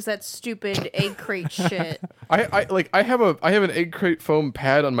 they use that stupid egg crate shit. I have an egg crate foam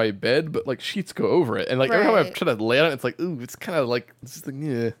pad on my bed, but like sheets go over it, and like every time I Right. try to lay on it, it's like ooh, it's kind of like it's just like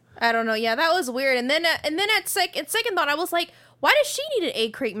yeah. I don't know. Yeah, that was weird. And then at second thought, I was like, why does she need an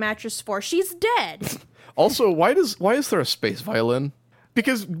egg crate mattress for? She's dead. Also, why is there a space violin?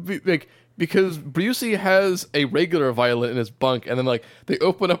 Because Busey has a regular violin in his bunk, and then like they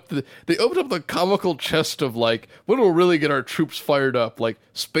open up the comical chest of like what will really get our troops fired up, like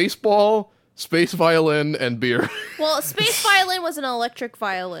space ball, space violin, and beer. Well, a space violin was an electric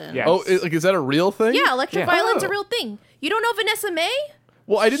violin. Yeah. Oh, is that a real thing? Yeah, electric Yeah. violin's Oh. a real thing. You don't know Vanessa May?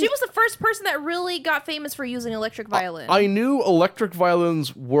 Well, I didn't. She was the first person that really got famous for using electric violin. I knew electric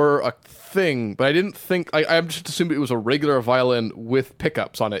violins were a thing, but I didn't think I just assumed it was a regular violin with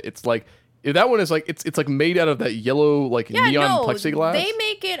pickups on it. It's like that one is like it's like made out of that yellow like neon plexiglass. They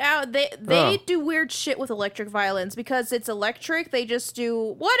make it out. They Oh. do weird shit with electric violins because it's electric. They just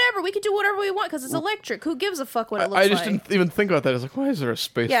do whatever. We can do whatever we want because it's electric. Who gives a fuck what it looks I just like? didn't even think about that. I was like, why is there a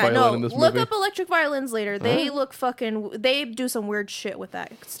space Yeah, violin no. in this Look movie? up electric violins later. They look fucking. They do some weird shit with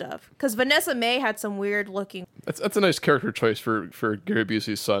that stuff. Because Vanessa May had some weird looking. That's a nice character choice for Gary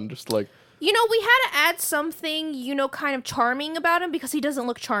Busey's son. Just like You know, we had to add something, kind of charming about him because he doesn't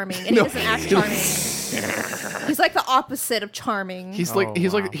look charming and he doesn't act charming. He's like the opposite of charming. he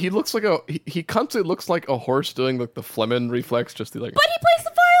looks like he constantly looks like a horse doing like the Flemin reflex. Just like But he plays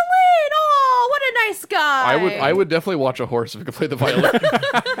the violin. Oh, what a nice guy. I would definitely watch a horse if it could play the violin.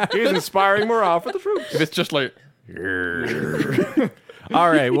 He's inspiring morale for the troops. If it's just like All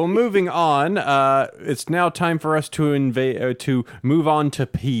right, well, moving on. It's now time for us to move on to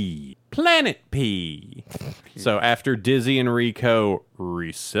P. Planet P. So after Dizzy and Rico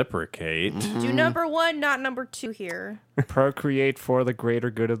reciprocate, Do number one, not number two here. Procreate for the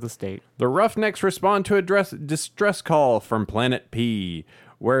greater good of the state. the Roughnecks respond to a distress call from Planet P,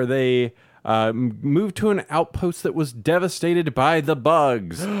 where they move to an outpost that was devastated by the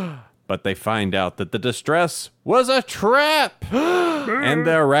bugs. But they find out that the distress was a trap, and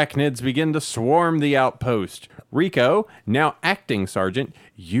the arachnids begin to swarm the outpost. Rico, now acting sergeant,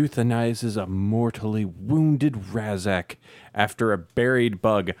 euthanizes a mortally wounded Razak after a buried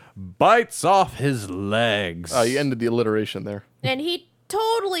bug bites off his legs. you ended the alliteration there. And he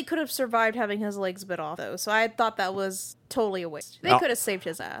totally could have survived having his legs bit off, though. So I thought that was totally a waste. They could have saved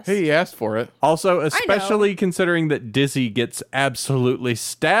his ass. Hey, he asked for it. Also, especially considering that Dizzy gets absolutely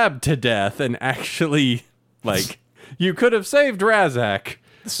stabbed to death and actually, like, you could have saved Razak.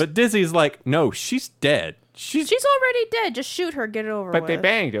 But Dizzy's like, no, she's dead. She's already dead. Just shoot her. Get it over But with. they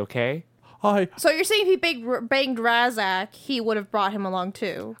banged, okay? So you're saying if he banged Razak, he would have brought him along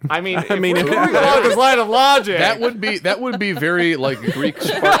too? I mean, I mean, if we're going along this line of logic. That would be very like Greek.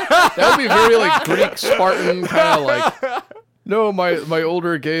 That would be very like Greek Spartan kind of like. No, my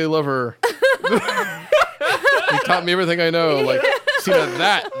older gay lover. He taught me everything I know. Like, see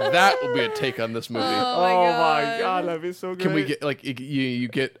that would be a take on this movie. Oh my god, that'd be so good. Can we get like you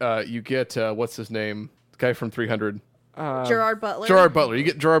get what's his name? The guy from 300. Gerard Butler. Gerard Butler. You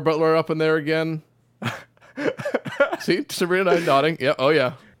get Gerard Butler up in there again. See, Sabrina and I nodding. Yeah. Oh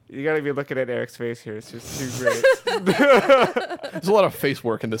yeah. You gotta be looking at Eric's face here. It's just too great. There's a lot of face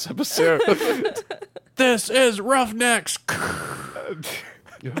work in this episode. this is Roughnecks.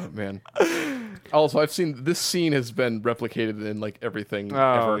 Oh, man. Also, I've seen this scene has been replicated in like everything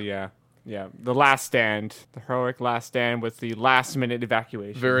Oh ever. yeah. Yeah, the last stand, the heroic last stand with the last minute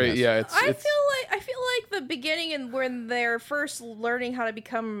evacuation. I feel like the beginning and when they're first learning how to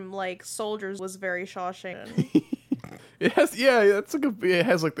become like soldiers was very Shawshank. It has it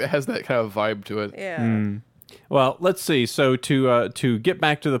has that kind of vibe to it. Yeah. Well, let's see. So to get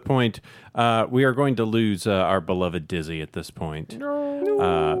back to the point, we are going to lose our beloved Dizzy at this point.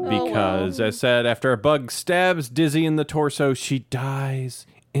 Because, as said, after a bug stabs Dizzy in the torso, she dies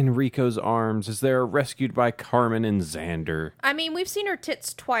in Rico's arms as they're rescued by Carmen and Xander. I mean, we've seen her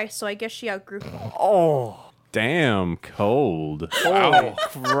tits twice, so I guess she outgrew them. Oh, damn cold. Oh,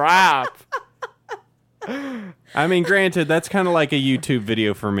 crap. I mean, granted, that's kind of like a YouTube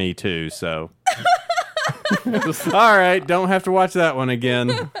video for me, too, so... All right, don't have to watch that one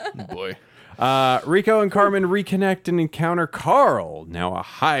again. Boy. Rico and Carmen reconnect and encounter Carl, now a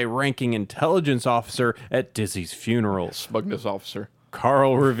high-ranking intelligence officer at Dizzy's funeral. Smugness officer.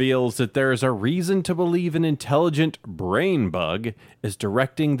 Carl reveals that there is a reason to believe an intelligent brain bug is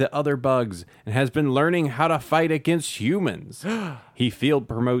directing the other bugs and has been learning how to fight against humans. He field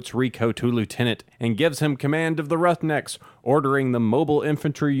promotes Rico to lieutenant and gives him command of the Roughnecks, ordering the mobile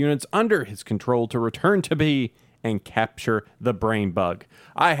infantry units under his control to return to B and capture the brain bug.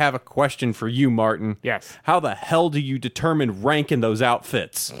 I have a question for you, Martin. Yes. How the hell do you determine rank in those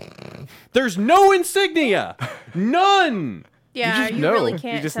outfits? There's no insignia! None! Yeah, just you know. really You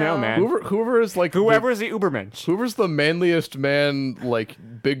can't just tell. know, man. Whoever is like Whoever is the Ubermensch. whoever's the manliest man, like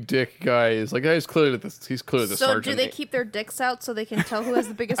big dick guy is like he's clearly the So sergeant. do they keep their dicks out so they can tell who has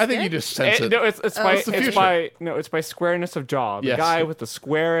the biggest I think dick? you just sense it. No, it's by It's the it's future. by no, it's by squareness of jaw. The Yes. guy with the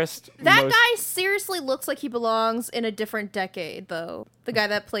squarest. That most- guy seriously looks like he belongs in a different decade, though. The guy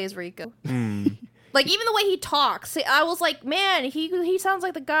that plays Rico. Like, even the way he talks. I was like, man, he sounds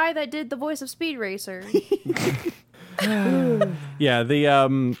like the guy that did the voice of Speed Racer. Yeah,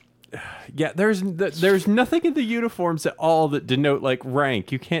 there's nothing in the uniforms at all that denote like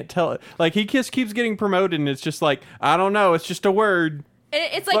rank. You can't tell it. Like he just keeps getting promoted, and it's just like I don't know. It's just a word. And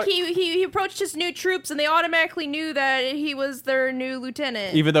it's like But- he approached his new troops, and they automatically knew that he was their new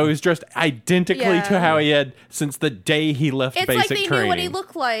lieutenant. Even though he's dressed identically Yeah. to how he had since the day he left It's basic like they training. knew what he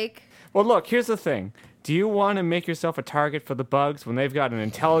looked like. Well, look. Here's the thing. Do you want to make yourself a target for the bugs when they've got an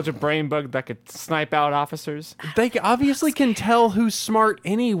intelligent brain bug that could snipe out officers? They obviously can tell who's smart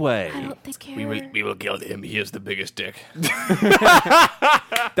anyway. I don't think care. We will kill him. He has the biggest dick.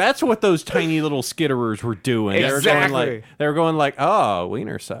 That's what those tiny little skitterers were doing. Exactly. They were going like, oh,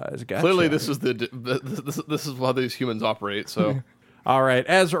 wiener size. Gotcha. Clearly, this is this is how these humans operate. So All right,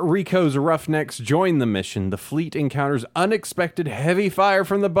 as Rico's Roughnecks join the mission, the fleet encounters unexpected heavy fire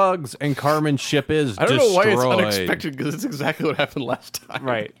from the bugs, and Carmen's ship is I don't destroyed. know why it's unexpected because it's exactly what happened last time.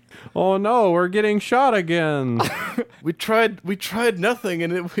 Right. Oh no, we're getting shot again. We tried nothing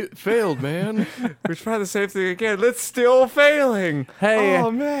and it failed, man. We're trying the same thing again. It's still failing. Hey, Oh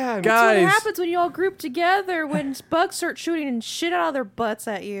man. guys, What happens when you all group together when bugs start shooting shit out of their butts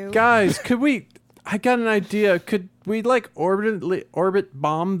at you? guys, could we? I got an idea. Could we like orbit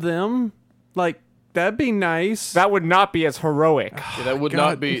bomb them? Like that'd be nice. That would not be as heroic. Yeah, that would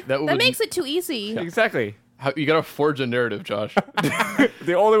not be that. That makes it too easy. Exactly. You gotta forge a narrative, Josh.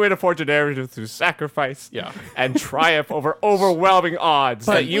 The only way to forge a narrative is through sacrifice Yeah. and triumph over overwhelming odds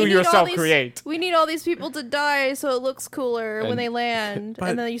that you We need all yourself these- create. We need all these people to die so it looks cooler when And- they land, But-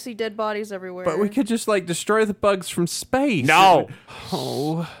 and then you see dead bodies everywhere. But we could just like destroy the bugs from space. No.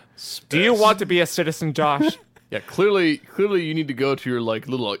 Oh. Do you want to be a citizen, Josh? Yeah, clearly you need to go to your like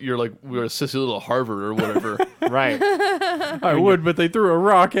we're a sissy little Harvard or whatever. Right. I would, but they threw a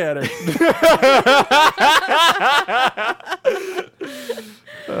rock at it.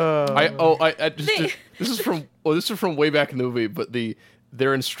 This is from way back in the movie, but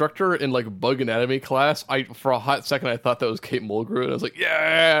their instructor in like bug anatomy class, for a hot second I thought that was Kate Mulgrew, and I was like,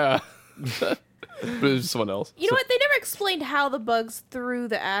 yeah. But it was someone else. You know what? They never explained how the bugs threw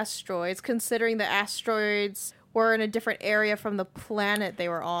the asteroids, considering the asteroids were in a different area from the planet they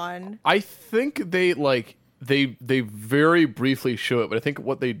were on. I think they very briefly show it, but I think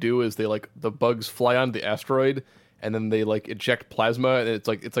what they do is the bugs fly onto the asteroid and then they like eject plasma, and it's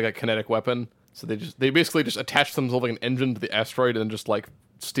like a kinetic weapon. So they basically just attach themselves like an engine to the asteroid and then just like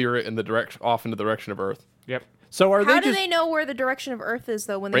steer it in the off in the direction of Earth. Yep. So are How they do just they know where the direction of Earth is,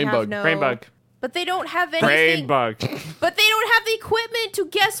 though, when Brain they have bug. no... Brain bug. But they don't have Brain anything... bug. But they don't have the equipment to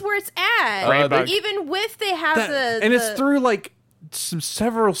guess where it's at. Brain bug. Even with they have and it's through like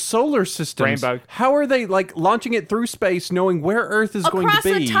several solar systems. Brain bug. How are they like launching it through space, knowing where Earth is going to across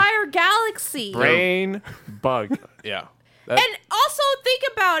be? the entire galaxy. Brain bug. Yeah. And also think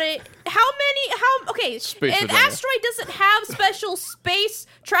about it. Space an vagina. asteroid doesn't have special space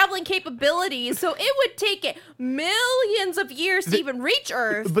traveling capabilities, so it would take it millions of years to even reach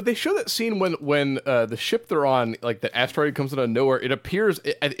Earth. But they show that scene when the ship they're on, like the asteroid comes out of nowhere. It appears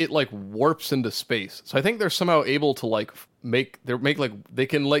it like warps into space. So I think they're somehow able to like they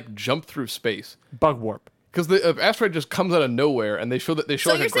can like jump through space Bug warp. because the asteroid just comes out of nowhere, and they show So like you're a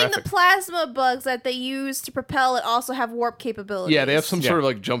saying graphic. the plasma bugs that they use to propel it also have warp capabilities? Yeah, they have some sort of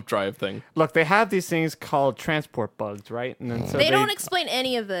like jump drive thing. Look, they have these things called transport bugs, right? And then so They don't explain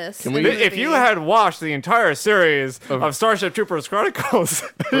any of this. Can we- in the If you movie. had watched the entire series of Starship Troopers Chronicles,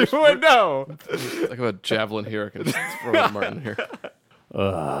 you would know. Like a javelin here, I can just throw at Martin here.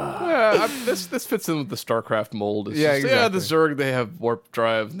 This fits in with the StarCraft mold. It's Yeah, just, exactly. the Zerg, they have warp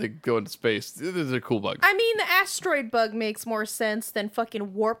drive, and they go into space. These are cool bugs. I mean, the asteroid bug makes more sense than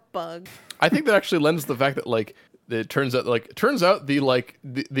fucking warp bug. I think that actually lends to the fact that like it turns out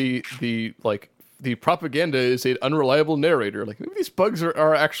the propaganda is an unreliable narrator. Like maybe these bugs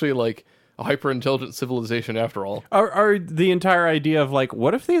are actually like a hyper intelligent civilization after all. Are the entire idea of like,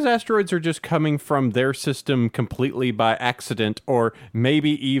 what if these asteroids are just coming from their system completely by accident, or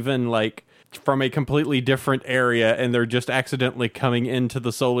maybe even like from a completely different area, and they're just accidentally coming into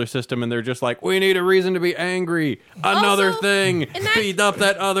the solar system, and they're just like, we need a reason to be angry. Another Also, thing. and that- Speed up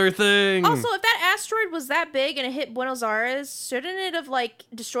that other thing. Also, if that asteroid was that big and it hit Buenos Aires, shouldn't it have like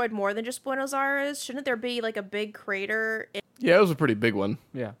destroyed more than just Buenos Aires? Shouldn't there be like a big crater? Yeah, it was a pretty big one.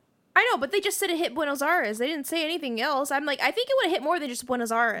 Yeah. I know, but they just said it hit Buenos Aires. They didn't say anything else. I'm like, I think it would have hit more than just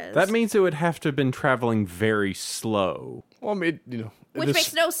Buenos Aires. That means it would have to have been traveling very slow. Well, I mean, Which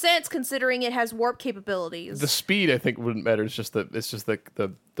makes no sense considering it has warp capabilities. the speed I think wouldn't matter. It's just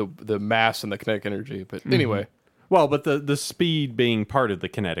the mass and the kinetic energy. But anyway, Well, but the speed being part of the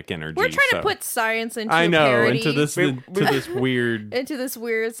kinetic energy. We're trying so. to put science into I a know parody, into this weird. into this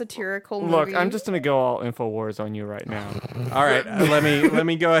weird satirical movie. Look, I'm just gonna go all InfoWars on you right now. All right, let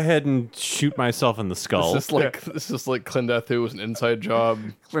me go ahead and shoot myself in the skull. this is like Clendathu was an inside job.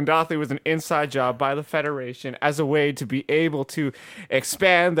 Glendathi was an inside job by the Federation as a way to be able to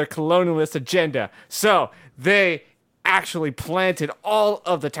expand their colonialist agenda. So they actually planted all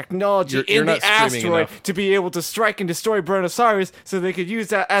of the technology You're in not the screaming asteroid enough. to be able to strike and destroy Buenos Aires so they could use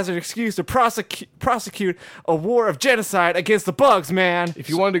that as an excuse to prosecute a war of genocide against the bugs, man. If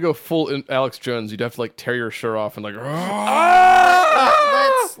you wanted to go full in Alex Jones, you'd have to like tear your shirt off and like.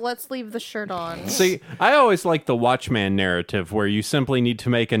 Let's leave the shirt on. See, I always like the Watchman narrative where you simply need to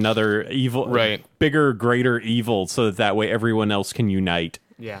make another evil, Right. bigger, greater evil, so that way everyone else can unite.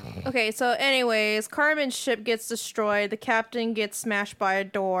 Yeah. Okay, so anyways, Carmen's ship gets destroyed. The captain gets smashed by a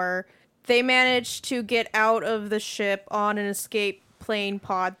door. They manage to get out of the ship on an escape plane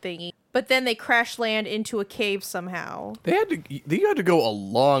pod thingy. But then they crash land into a cave somehow. They had to go a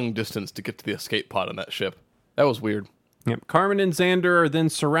long distance to get to the escape pod on that ship. That was weird. Yep. Carmen and Xander are then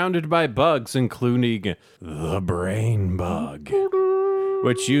surrounded by bugs, including the brain bug,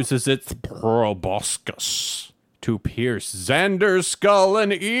 which uses its proboscis to pierce Xander's skull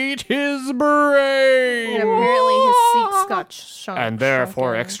and eat his brain. And apparently his seats got shrunk. And therefore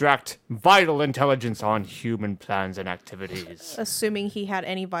shrunken, extract vital intelligence on human plans and activities. assuming he had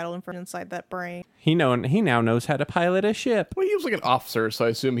any vital information inside that brain. He now knows how to pilot a ship. Well, he was like an officer, so I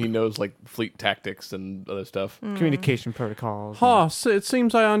assume he knows like fleet tactics and other stuff. Communication protocols. Huh, so it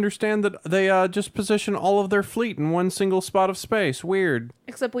seems I understand that they just position all of their fleet in one single spot of space. Weird.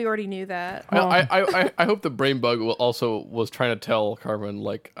 Except we already knew that. I hope the brain bug was trying to tell Carmen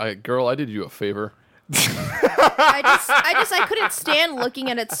like, girl, I did you a favor. I couldn't stand looking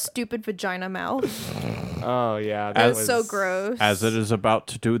at its stupid vagina mouth. Oh, yeah. That was so gross. As it is about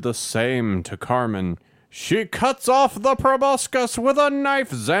to do the same to Carmen, she cuts off the proboscis with a knife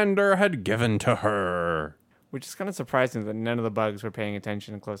Xander had given to her. Which is kind of surprising that none of the bugs were paying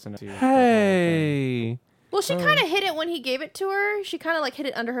attention close enough to you. Hey. Well, she kind of hid it when he gave it to her. She kind of like hid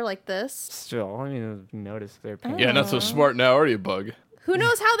it under her like this. Still, I mean, notice they're paying Yeah, not so smart now, are you, bug? Who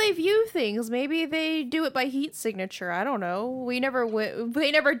knows how they view things? Maybe they do it by heat signature. I don't know. They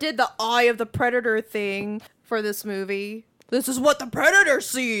never did the eye of the predator thing for this movie. This is what the predator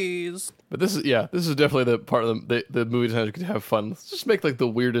sees. But this is definitely the part of the movie designers could have fun. Let's just make like the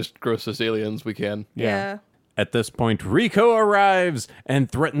weirdest, grossest aliens we can. Yeah. At this point, Rico arrives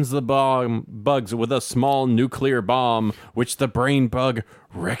and threatens the bugs with a small nuclear bomb, which the brain bug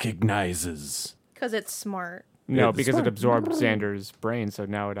recognizes. Because it's smart. No, Yeah, because it absorbed Xander's brain, so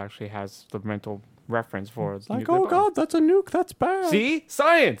now it actually has the mental reference for Like, oh god, that's a nuke, that's bad. See?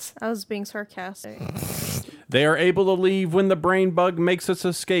 Science! I was being sarcastic. They are able to leave when the brain bug makes its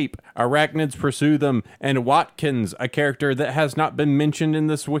escape. Arachnids pursue them, and Watkins, a character that has not been mentioned in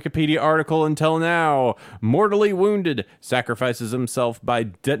this Wikipedia article until now, mortally wounded, sacrifices himself by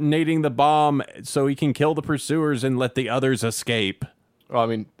detonating the bomb so he can kill the pursuers and let the others escape. Well, I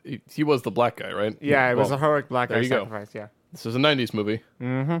mean, he was the black guy, right? Yeah, it was Well, a heroic black there guy you go. sacrifice. Yeah. This is a 90s movie.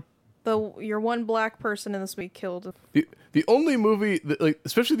 Your one black person in this movie killed. The only movie,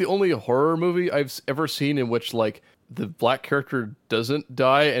 especially the only horror movie I've ever seen in which, like, the black character doesn't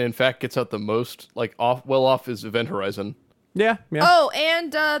die and, in fact, gets out the most, like, off is Event Horizon. Yeah, yeah. Oh,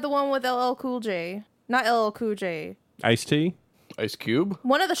 and the one with LL Cool J. Not LL Cool J. Ice-T? Ice Cube?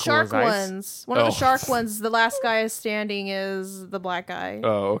 One of the shark as ice? ones. One of the Oh. shark ones, the last guy is standing is the black guy.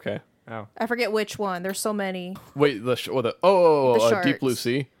 Oh, okay. Oh. I forget which one. There's so many. Wait, The Deep Blue sharks.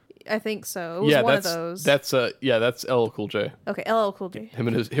 Sea? I think so. It was one of those. That's LL Cool J. Okay, LL Cool J. Him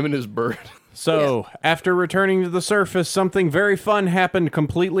and his bird. So, after returning to the surface, something very fun happened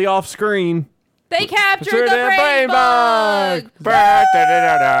completely off screen. They captured Captured the the brain bug!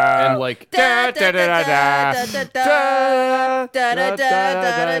 And, like, Da, da, da, da, da, da, da, da, da,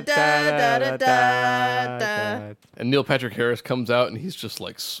 da, da, da, da, da. and Neil Patrick Harris comes out and he's just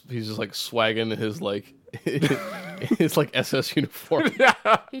like swagging in his like his like SS uniform.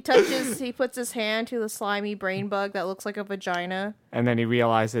 He puts his hand to the slimy brain bug that looks like a vagina. And then he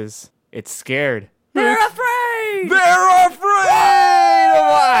realizes it's scared. They're afraid! They're afraid of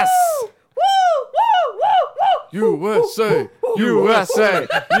us! Woo, woo, woo, woo! USA, USA,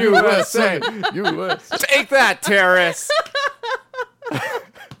 USA. USA. Take that, terrorists!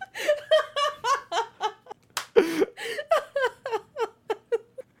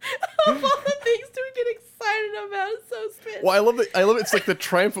 All the things to get excited about is so stupid. Well, I love it. It's like the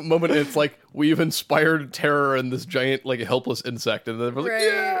triumphant moment. And it's like we've inspired terror in this giant, like, helpless insect, and then we're like,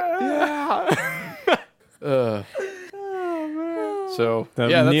 Right. yeah. So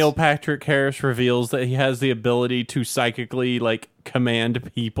Neil Patrick Harris reveals that he has the ability to psychically, like,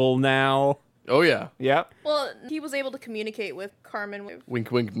 command people now. Oh yeah. Yep. Well, he was able to communicate with Carmen.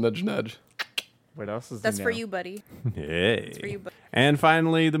 Wink, wink, nudge, nudge. What else is That's there for now? you, buddy. Hey. For you, buddy. And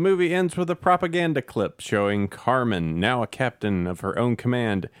finally, the movie ends with a propaganda clip showing Carmen, now a captain of her own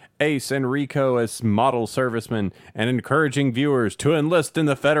command, Ace and Rico as model servicemen, and encouraging viewers to enlist in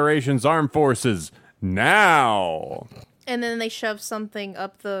the Federation's armed forces now. And then they shoved something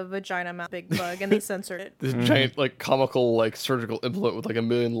up the vagina mouth, big bug, and they censored it. This giant, like, comical, like, surgical implement with like a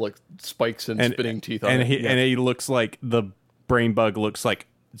million, like, spikes and spinning teeth on and it. he looks like the brain bug looks like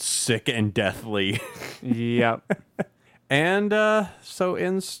sick and deathly. Yep. And so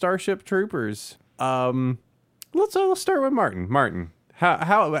in Starship Troopers, let's start with Martin. Martin,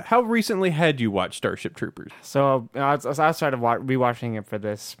 how recently had you watched Starship Troopers? So I started rewatching it for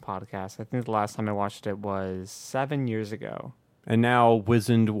this podcast. I think the last time I watched it was 7 years ago. And now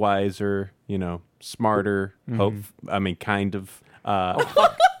wizened, wiser, smarter. Kind of.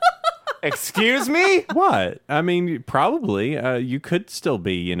 Excuse me? What? I mean, probably. You could still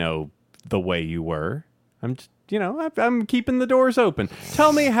be, the way you were. I'm just, I'm keeping the doors open.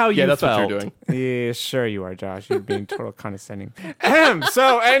 Tell me how you that's felt. what you're doing. Yeah, sure you are, Josh. You're being total condescending.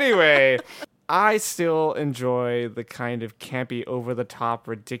 So anyway, I still enjoy the kind of campy, over-the-top,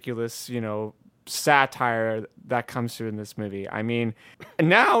 ridiculous, satire that comes through in this movie. I mean,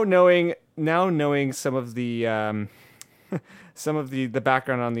 now knowing some of the the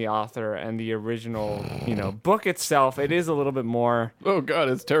background on the author and the original, book itself, it is a little bit more. Oh God,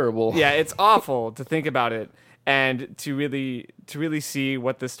 it's terrible. Yeah, it's awful to think about it. And to really see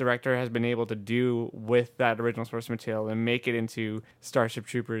what this director has been able to do with that original source material and make it into Starship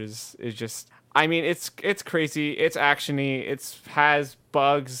Troopers is just, I mean, it's crazy. It's actiony. It has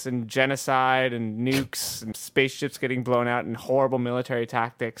bugs and genocide and nukes and spaceships getting blown out and horrible military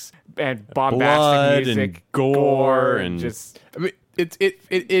tactics and bombastic Blood music, and gore and and just. I mean, it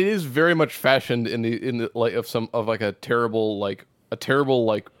is very much fashioned in the light of a terrible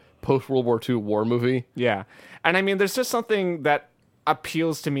post World War II war movie. Yeah. And I mean, there's just something that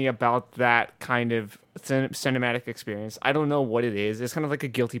appeals to me about that kind of cinematic experience. I don't know what it is. It's kind of like a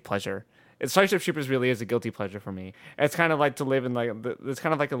guilty pleasure. Starship Troopers really is a guilty pleasure for me. It's kind of like to live in it's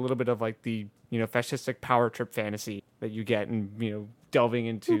kind of like a little bit of like the, fascistic power trip fantasy that you get and, delving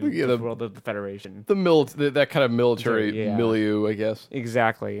into the world of the Federation. That kind of military Yeah. milieu, I guess.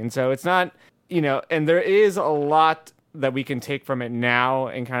 Exactly. And so it's not, and there is a lot that we can take from it now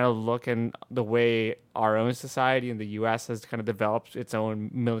and kind of look in the way our own society in the U.S. has kind of developed its own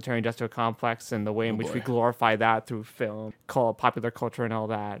military-industrial complex and the way in which we glorify that through film, popular culture and all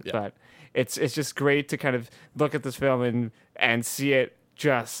that. Yeah. But it's just great to kind of look at this film and see it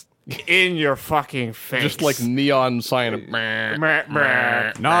just in your fucking face. Just like neon sign of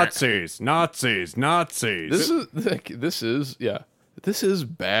Nazis, Nazis, Nazis. This is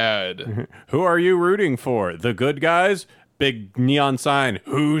bad. Who are you rooting for? The good guys? Big neon sign.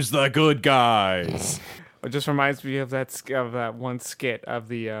 Who's the good guys? It just reminds me of that one skit of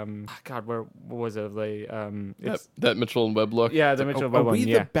the God, what was it? That Mitchell and Webb look. Yeah, the Mitchell and Webb Are one. we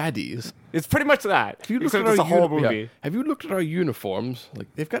Yeah, the baddies? it's pretty much that. Have you looked Except at it's a our whole uni- movie. yeah. Have you looked at our uniforms?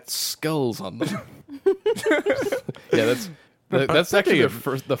 Like they've got skulls on them. Yeah, that's actually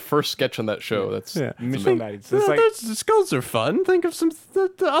the first sketch on that show. That's Mitchell and Baddies. So Well, it's like those skulls are fun. Think of some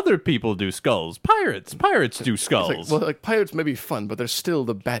the other people do skulls. Pirates do skulls. like pirates may be fun, but they're still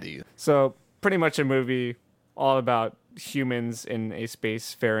the baddies. so pretty much a movie all about humans in a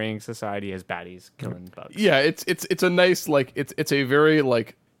spacefaring society as baddies killing bugs. Yeah, it's a nice it's a very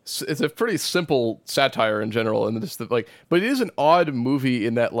it's a pretty simple satire in general, and just but it is an odd movie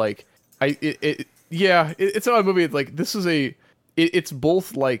in that it's an odd movie. Like this is it's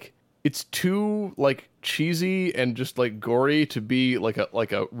both it's too cheesy and just gory to be like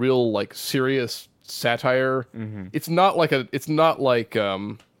a real serious satire. Mm-hmm. It's not like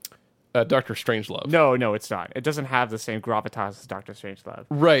Doctor Strangelove. No, it's not. It doesn't have the same gravitas as Doctor Strangelove.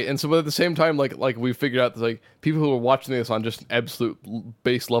 Right, and so but at the same time, we figured out that people who are watching this on just an absolute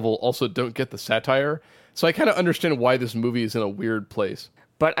base level also don't get the satire. So I kind of understand why this movie is in a weird place.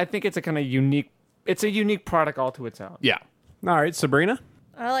 But I think it's a kind of unique. It's a unique product all to its own. Yeah, All right, Sabrina.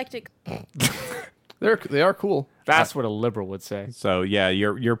 I liked it. they are cool. That's what a liberal would say. So yeah,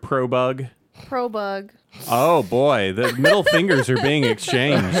 you're pro bug. Pro bug. Oh boy, the middle fingers are being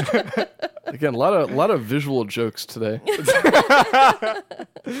exchanged. Again, a lot of visual jokes today.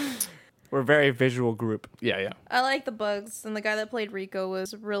 We're a very visual group. Yeah. I like the bugs, and the guy that played Rico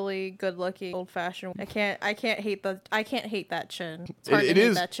was really good looking, old fashioned. I can't hate that chin. It's hard to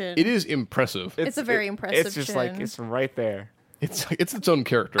hate that chin. It is impressive. It's a very impressive It's just chin. it's right there. It's its own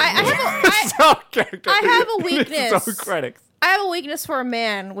character. I have a weakness. Its own critics. I have a weakness for a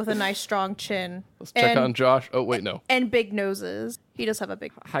man with a nice strong chin. Let's check on Josh. Oh wait, no. And big noses. He does have a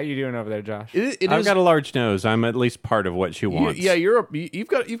big. How you doing over there, Josh? I've got a large nose. I'm at least part of what she wants. Yeah, you've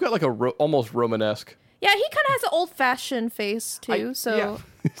got like almost Romanesque. Yeah, he kind of has an old fashioned face too.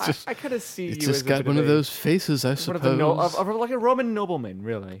 I kind of see It's you just as got a bit one of of those faces, I one suppose. of like a Roman nobleman,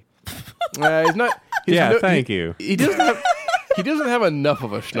 really. He's not. Thank you. He doesn't have enough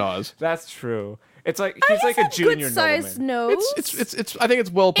of a schnoz. That's true. It's like he's like a junior good sized nobleman. nose. It's. I think it's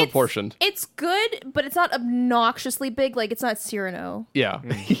well proportioned. It's good, but it's not obnoxiously big. Like it's not Cyrano. Yeah.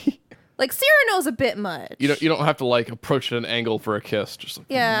 Like Cyrano's a bit much. You don't have to approach at an angle for a kiss. Just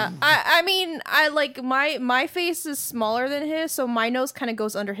Yeah, I mean, I like my face is smaller than his, so my nose kind of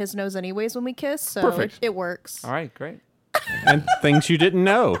goes under his nose anyways when we kiss. So Perfect. It works. All right, great. And things you didn't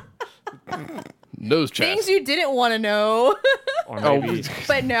know. nose chat. Things you didn't want to know, Or maybe,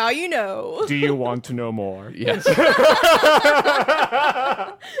 but now you know. do you want to know more? Yes.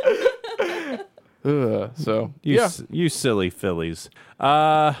 So You silly fillies.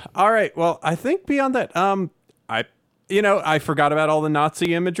 All right. Well, I think beyond that, I forgot about all the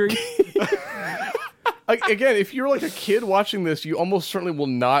Nazi imagery. Again, if you're a kid watching this, you almost certainly will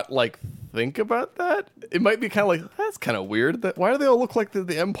not think about that. It might be kind of that's kind of weird. Why do they all look like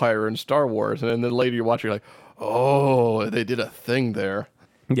the Empire in Star Wars? And then later you're watching, you're like, oh, they did a thing there.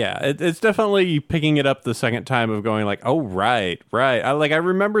 Yeah, it's definitely picking it up the second time of going oh, right. I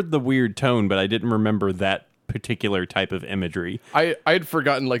remembered the weird tone, but I didn't remember that particular type of imagery. I'd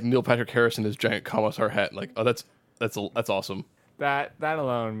forgotten Neil Patrick Harris and his giant commissar hat. Oh, that's awesome. That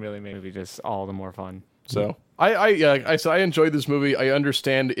alone really made me just all the more fun. So I enjoyed this movie. I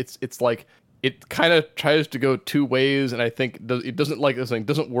understand it's it kind of tries to go two ways, and I think it doesn't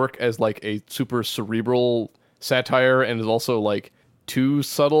work as a super cerebral satire, and is also too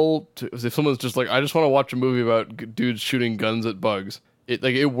subtle. If someone's just I just want to watch a movie about dudes shooting guns at bugs,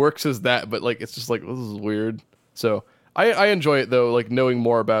 it works as that, but it's just this is weird. So I enjoy it though, knowing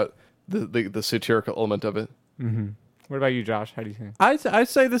more about the satirical element of it. Mm-hmm. What about you, Josh? How do you think? I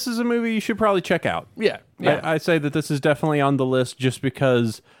say this is a movie you should probably check out. Yeah. I say that this is definitely on the list just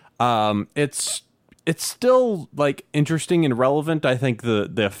because it's still interesting and relevant. I think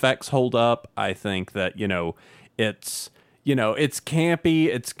the effects hold up. I think that it's campy.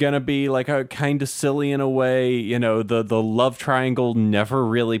 It's gonna be a kind of silly in a way. The love triangle never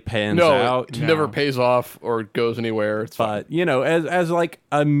really pans out. It never pays off or goes anywhere. It's fine. But as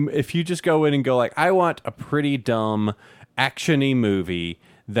if you just go in and go I want a pretty dumb action-y movie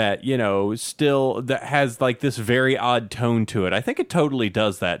that still that has this very odd tone to it, I think it totally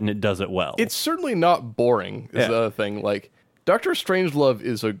does that, and it does it well. It's certainly not boring. Is the other thing. Doctor Strangelove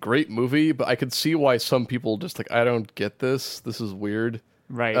is a great movie, but I could see why some people just like, I don't get this. This is weird.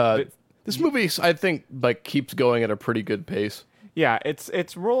 Right. This movie, I think, like keeps going at a pretty good pace. Yeah,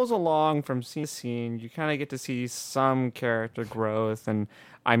 it's rolls along from scene to scene. You kind of get to see some character growth, and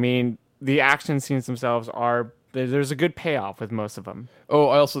I mean, the action scenes themselves there's a good payoff with most of them. Oh,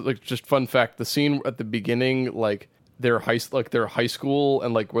 I also like just fun fact: the scene at the beginning, like their high school,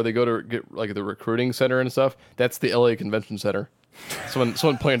 and like where they go to get like the recruiting center and stuff. That's the LA Convention Center. Someone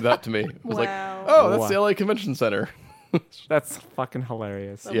pointed that to me. It was like, Wow. oh, that's the LA Convention Center. That's fucking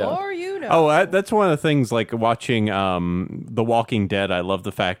hilarious. The Yeah. more you know. Oh, that's one of the things, like watching The Walking Dead. I love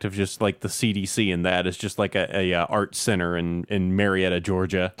the fact of just like the CDC in that is just like a art center in Marietta,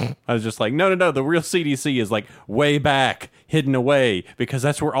 Georgia. I was just like, no, the real CDC is like way back, hidden away, because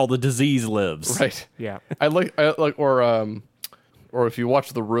that's where all the disease lives. Right. Yeah. I like, or if you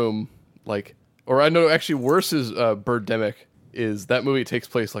watch The Room, like, or I know actually worse is Birdemic. Is that movie takes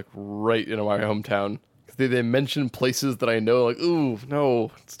place like right in my hometown. They mention places that I know, like, ooh,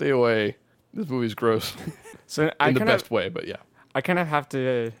 no, stay away. This movie's gross. So In the best way, but yeah. I kind of have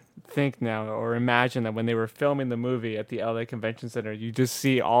to think now or imagine that when they were filming the movie at the LA Convention Center, you just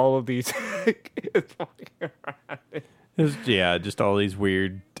see all of these kids walking around. Just all these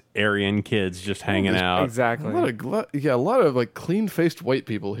weird Aryan kids just hanging out. Exactly. A lot of like clean-faced white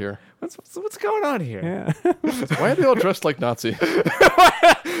people here. What's going on here? Yeah. Why are they all dressed like Nazi?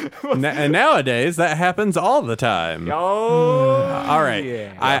 And nowadays, that happens all the time. Oh, All right.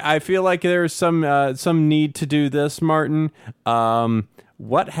 yeah. I feel like there's some need to do this, Martin.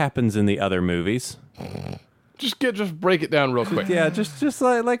 What happens in the other movies? Just break it down real quick. Yeah, just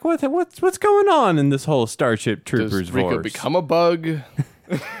like what's going on in this whole Starship Troopers Does Rico verse? become a bug?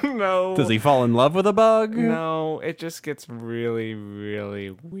 No. Does he fall in love with a bug? No, it just gets really, really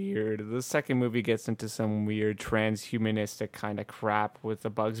weird. The second movie gets into some weird transhumanistic kind of crap with the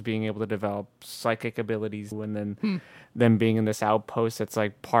bugs being able to develop psychic abilities, and then them being in this outpost that's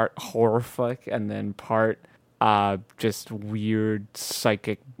like part horror flick and then part just weird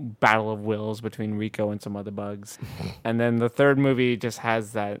psychic battle of wills between Rico and some other bugs. And then the third movie just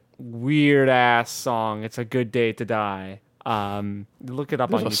has that weird ass song, It's a Good Day to Die. Look it up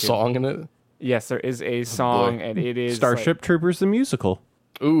There's on a YouTube. song in it. Yes, there is a song, and it is Starship Troopers the musical.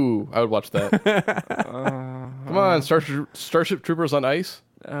 Ooh, I would watch that. Come on, Starship Troopers on ice.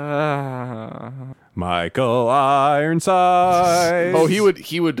 Michael Ironsides. Oh, he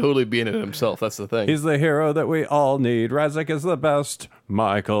would totally be in it himself. That's the thing. He's the hero that we all need. Razek is the best.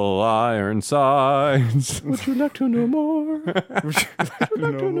 Michael Ironsides. Would you like to know more? Would you like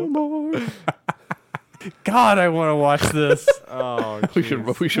to know more? God, I want to watch this. Oh, We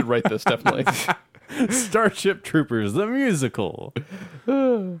should write this definitely. Starship Troopers the musical.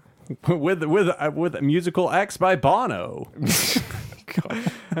 with musical acts by Bono.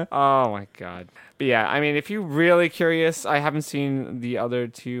 Oh my god. But yeah, I mean, if you're really curious, I haven't seen the other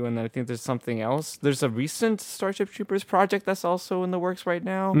two, and I think there's something else. There's a recent Starship Troopers project that's also in the works right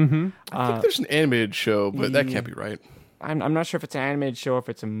now. Mm-hmm. I think there's an animated show, but that can't be right. I'm not sure if it's an animated show or if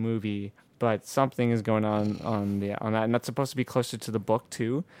it's a movie, but something is going on that, and that's supposed to be closer to the book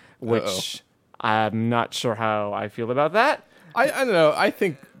too, which I'm not sure how I feel about that. I don't know. I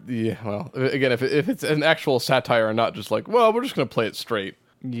think well, again, if it's an actual satire and not just like, well, we're just gonna play it straight.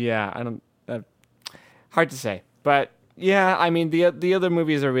 Yeah, I don't. Hard to say, but yeah, I mean the other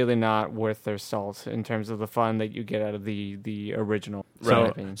movies are really not worth their salt in terms of the fun that you get out of the original.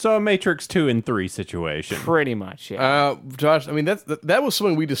 So a Matrix 2 and 3 situation. Pretty much, yeah. Josh, I mean that was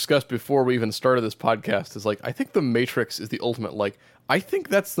something we discussed before we even started this podcast. Is like, I think The Matrix is the ultimate. Like, I think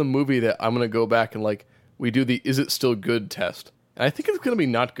that's the movie that I'm gonna go back and like we do the is it still good test, and I think it's gonna be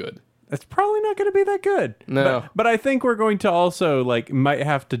not good. It's probably not going to be that good. No. But I think we're going to also, like, might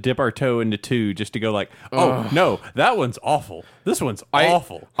have to dip our toe into 2 just to go like, oh, no, that one's awful. This one's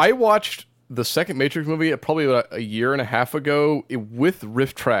awful. I watched the second Matrix movie probably about a year and a half ago with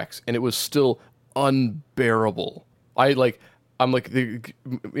riff tracks, and it was still unbearable. I'm like,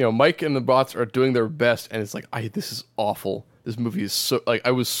 Mike and the bots are doing their best, and it's like, this is awful. This movie is so, like,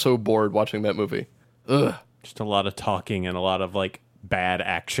 I was so bored watching that movie. Ugh. Just a lot of talking and a lot of, like, bad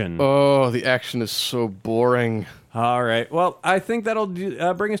action. Oh, the action is so boring. All right. Well, I think that'll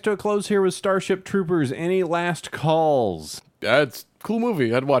bring us to a close here with Starship Troopers. Any last calls? It's a cool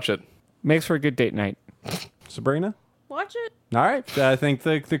movie. I'd watch it. Makes for a good date night. Sabrina? Watch it. All right. I think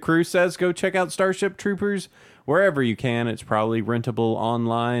the crew says go check out Starship Troopers wherever you can. It's probably rentable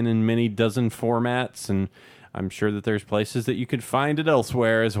online in many dozen formats. And I'm sure that there's places that you could find it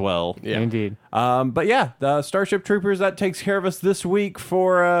elsewhere as well. Yeah. Indeed. But yeah, the Starship Troopers, that takes care of us this week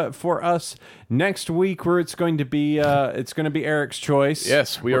for us. Next week, where it's going to be Eric's choice.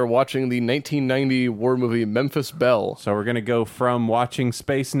 Yes, we are watching the 1990 war movie Memphis Belle. So we're going to go from watching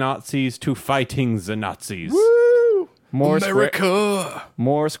space Nazis to fighting the Nazis. Woo! More America.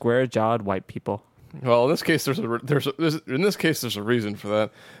 More square-jawed white people. Well, in this case, there's a reason for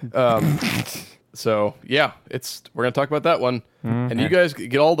that. So yeah, we're gonna talk about that one, and you guys you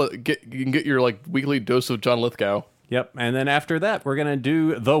can get your like weekly dose of John Lithgow. Yep, and then after that, we're gonna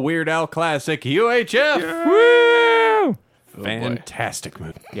do the Weird Al classic UHF. Woo! Fantastic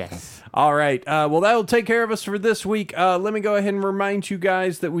movie. Yes. All right. Well, that'll take care of us for this week. Let me go ahead and remind you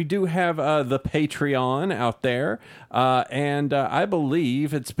guys that we do have the Patreon out there, and I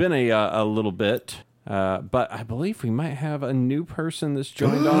believe it's been a little bit. But I believe we might have a new person that's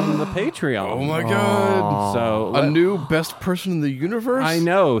joined on the Patreon. Oh my god! So a new best person in the universe. I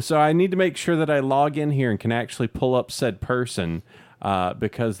know. So I need to make sure that I log in here and can actually pull up said person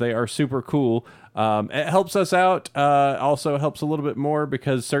because they are super cool. It helps us out. Also helps a little bit more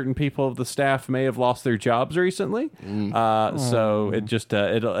because certain people of the staff may have lost their jobs recently. So it just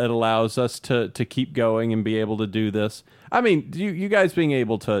it allows us to keep going and be able to do this. I mean, you guys being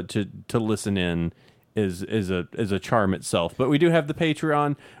able to listen in is a charm itself. But we do have the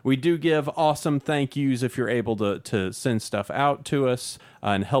Patreon. We do give awesome thank yous if you're able to send stuff out to us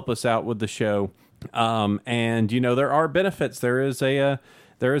and help us out with the show. And there are benefits. There is a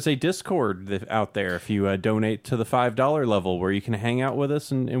Discord out there if you donate to the $5 level where you can hang out with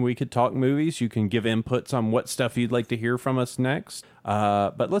us and we could talk movies. You can give inputs on what stuff you'd like to hear from us next.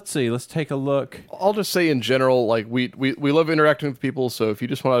 But let's see. Let's take a look. I'll just say in general, like we love interacting with people. So if you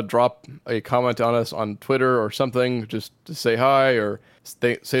just want to drop a comment on us on Twitter or something, just to say hi or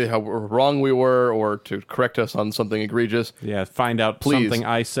say how wrong we were or to correct us on something egregious. Yeah, find out something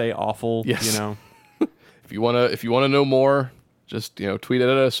I say awful. Yes. If you wanna know more, just tweet at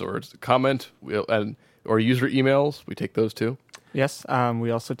us or comment or use your emails. We take those too. Yes.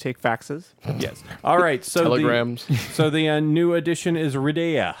 We also take faxes. Yes. All right. So telegrams. The new edition is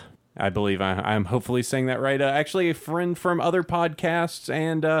Ridea. I believe I'm hopefully saying that right. Actually, a friend from other podcasts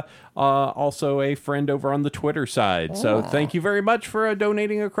and also a friend over on the Twitter side. So thank you very much for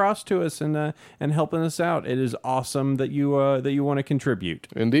donating across to us and helping us out. It is awesome that you want to contribute.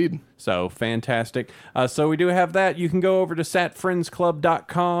 Indeed. So fantastic. So we do have that. You can go over to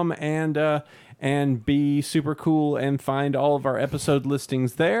satfriendsclub.com and be super cool and find all of our episode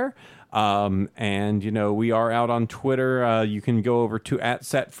listings there. And we are out on Twitter. You can go over to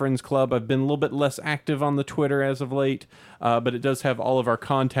 @SatFriendsClub. I've been a little bit less active on the Twitter as of late, but it does have all of our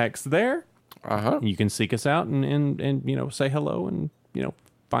contacts there. You can seek us out and say hello and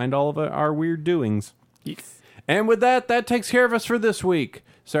find all of our weird doings. Yes. And with that takes care of us for this week.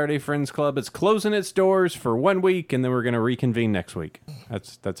 Saturday Friends Club is closing its doors for 1 week, and then we're going to reconvene next week.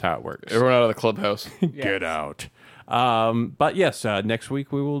 That's how it works. Everyone out of the clubhouse. Get out. But yes, next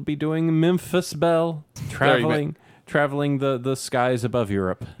week we will be doing Memphis Belle, traveling the skies above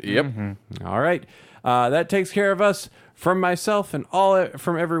Europe. Yep. Mm-hmm. All right. That takes care of us. From myself and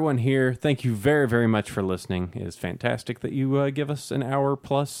from everyone here, thank you very, very much for listening. It is fantastic that you give us an hour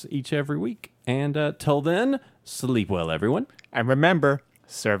plus every week. And till then, sleep well, everyone. And remember,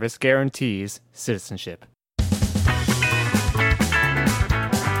 service guarantees citizenship.